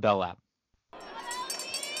kick off the Bell app.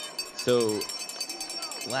 So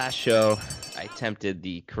last show, I tempted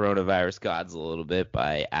the coronavirus gods a little bit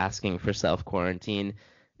by asking for self-quarantine,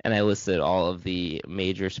 and I listed all of the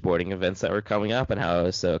major sporting events that were coming up and how I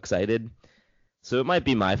was so excited. So it might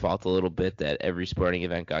be my fault a little bit that every sporting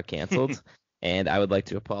event got canceled, and I would like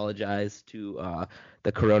to apologize to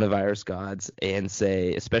the coronavirus gods and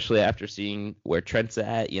say, especially after seeing where Trent's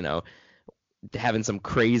at, having some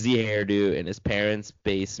crazy hairdo in his parents'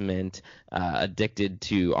 basement, addicted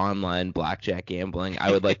to online blackjack gambling,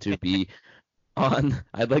 I'd like to be on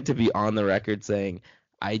the record saying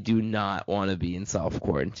I do not want to be in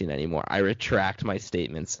self-quarantine anymore. I retract my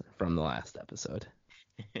statements from the last episode.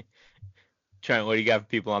 Trent, what do you got for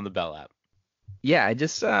people on the Bell app? Yeah, I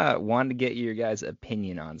just wanted to get your guys'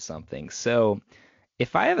 opinion on something. So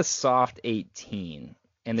if I have a soft 18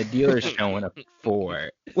 and the dealer's showing a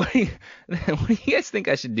 4, what do you guys think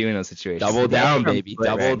I should do in those situations? Double down, baby.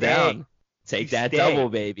 Double down. Hey, Take that stay. double,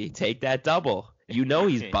 baby. Take that double.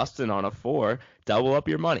 He's busting on a 4. Double up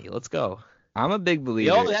your money. Let's go. I'm a big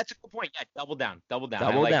believer. Yo, that's a good point. Yeah, double down. Double I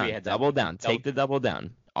like where you had that. Double down. Take the double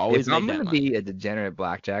down. Always If I'm make going that to money. be a degenerate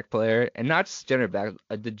blackjack player, and not just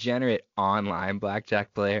a degenerate online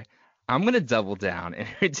blackjack player, I'm going to double down in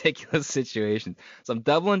ridiculous situations. So I'm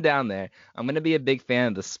doubling down there. I'm going to be a big fan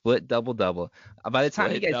of the split double-double. By the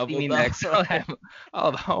time you Split guys see me double-double. next, I'll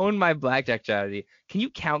have honed my blackjack strategy. Can you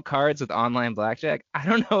count cards with online blackjack? I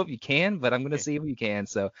don't know if you can, but I'm going to see if you can.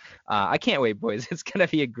 So I can't wait, boys. It's going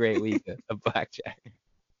to be a great week of blackjack.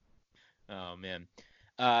 Oh, man.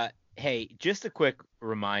 Hey, just a quick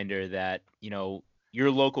reminder that, your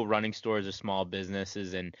local running stores are small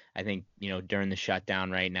businesses, and I think, during the shutdown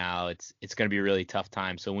right now, it's going to be a really tough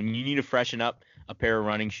time. So when you need to freshen up a pair of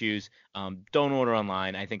running shoes, don't order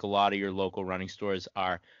online. I think a lot of your local running stores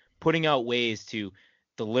are putting out ways to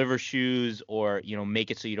deliver shoes or, make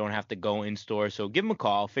it so you don't have to go in store. So give them a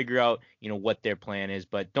call, figure out, what their plan is.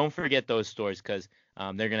 But don't forget those stores because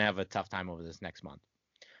they're going to have a tough time over this next month.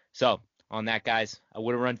 So on that, guys, I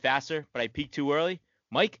would have run faster, but I peaked too early.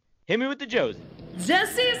 Mike, hit me with the Josie.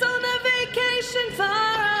 Jesse's on a vacation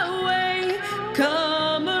far away.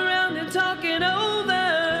 Come around and talk it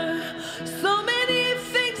over. So many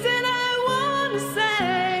things that I want to say.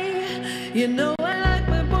 I like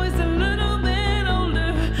my boys a little bit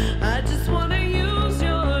older. I just want to use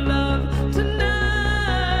your love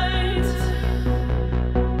tonight.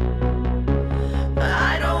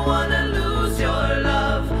 I don't want to lose your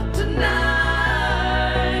love tonight.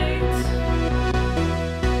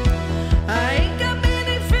 I ain't got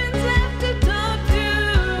many friends left to talk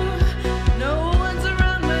to. No one's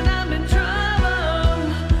around when I'm in trouble.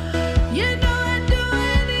 I'd do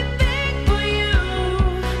anything for you.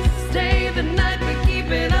 Stay the night but keep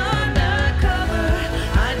it undercover.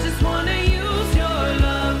 I just wanna use your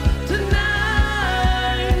love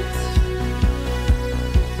tonight.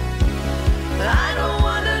 I don't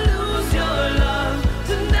wanna lose your love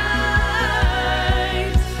tonight.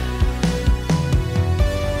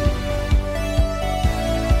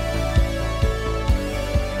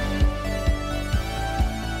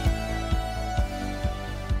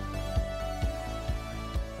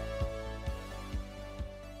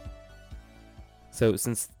 So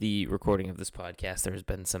since the recording of this podcast, there's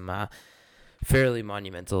been some fairly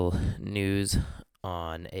monumental news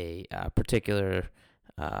on a particular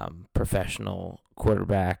professional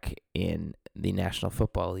quarterback in the National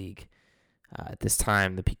Football League. At this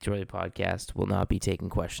time, the Peak Too Early podcast will not be taking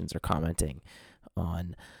questions or commenting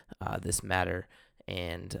on this matter,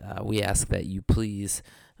 and we ask that you please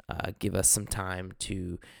give us some time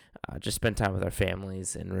to just spend time with our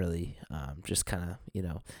families and really just kind of,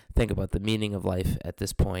 think about the meaning of life at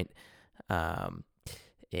this point. And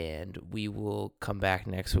we will come back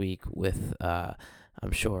next week with,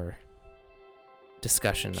 I'm sure,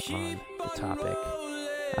 discussion on the topic.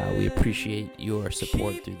 We appreciate your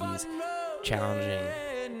support through these challenging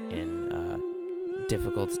and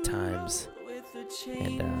difficult times.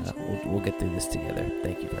 And we'll get through this together.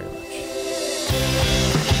 Thank you very much.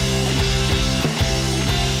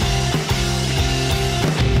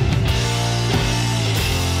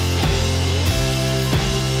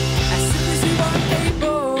 As soon as you are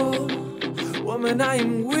able, woman, I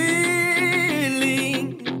am weak.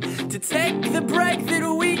 take the break that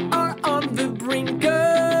we are on the brink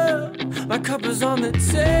of. My cup is on the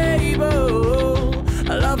table.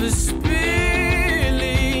 Our love is spilling,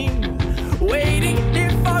 waiting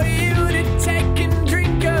here for you to take and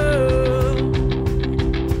drink of.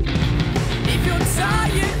 If you're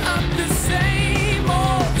tired of the same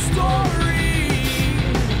old story,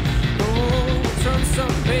 oh, turn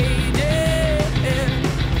some pages.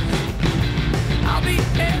 I'll be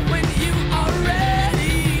here when you are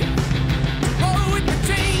ready to roll with the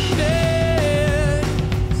changes.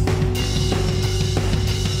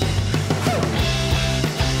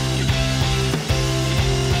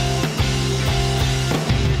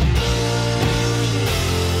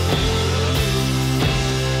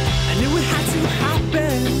 I knew it had to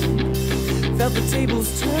happen. Felt the tables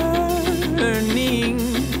turning.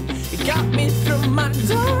 It got me through my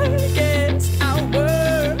darkest hour.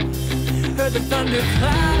 Heard the thunder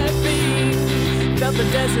clapping. Felt the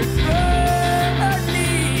desert burning.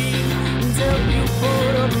 Until you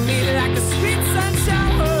poured on me like a sweet sun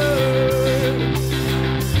shower.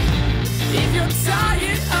 If you're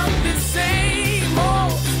tired of the same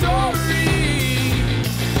old story,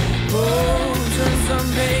 oh, turn some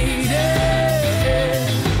pages.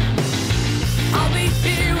 I'll be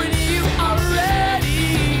here when you are ready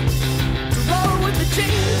to roll with the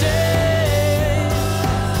change.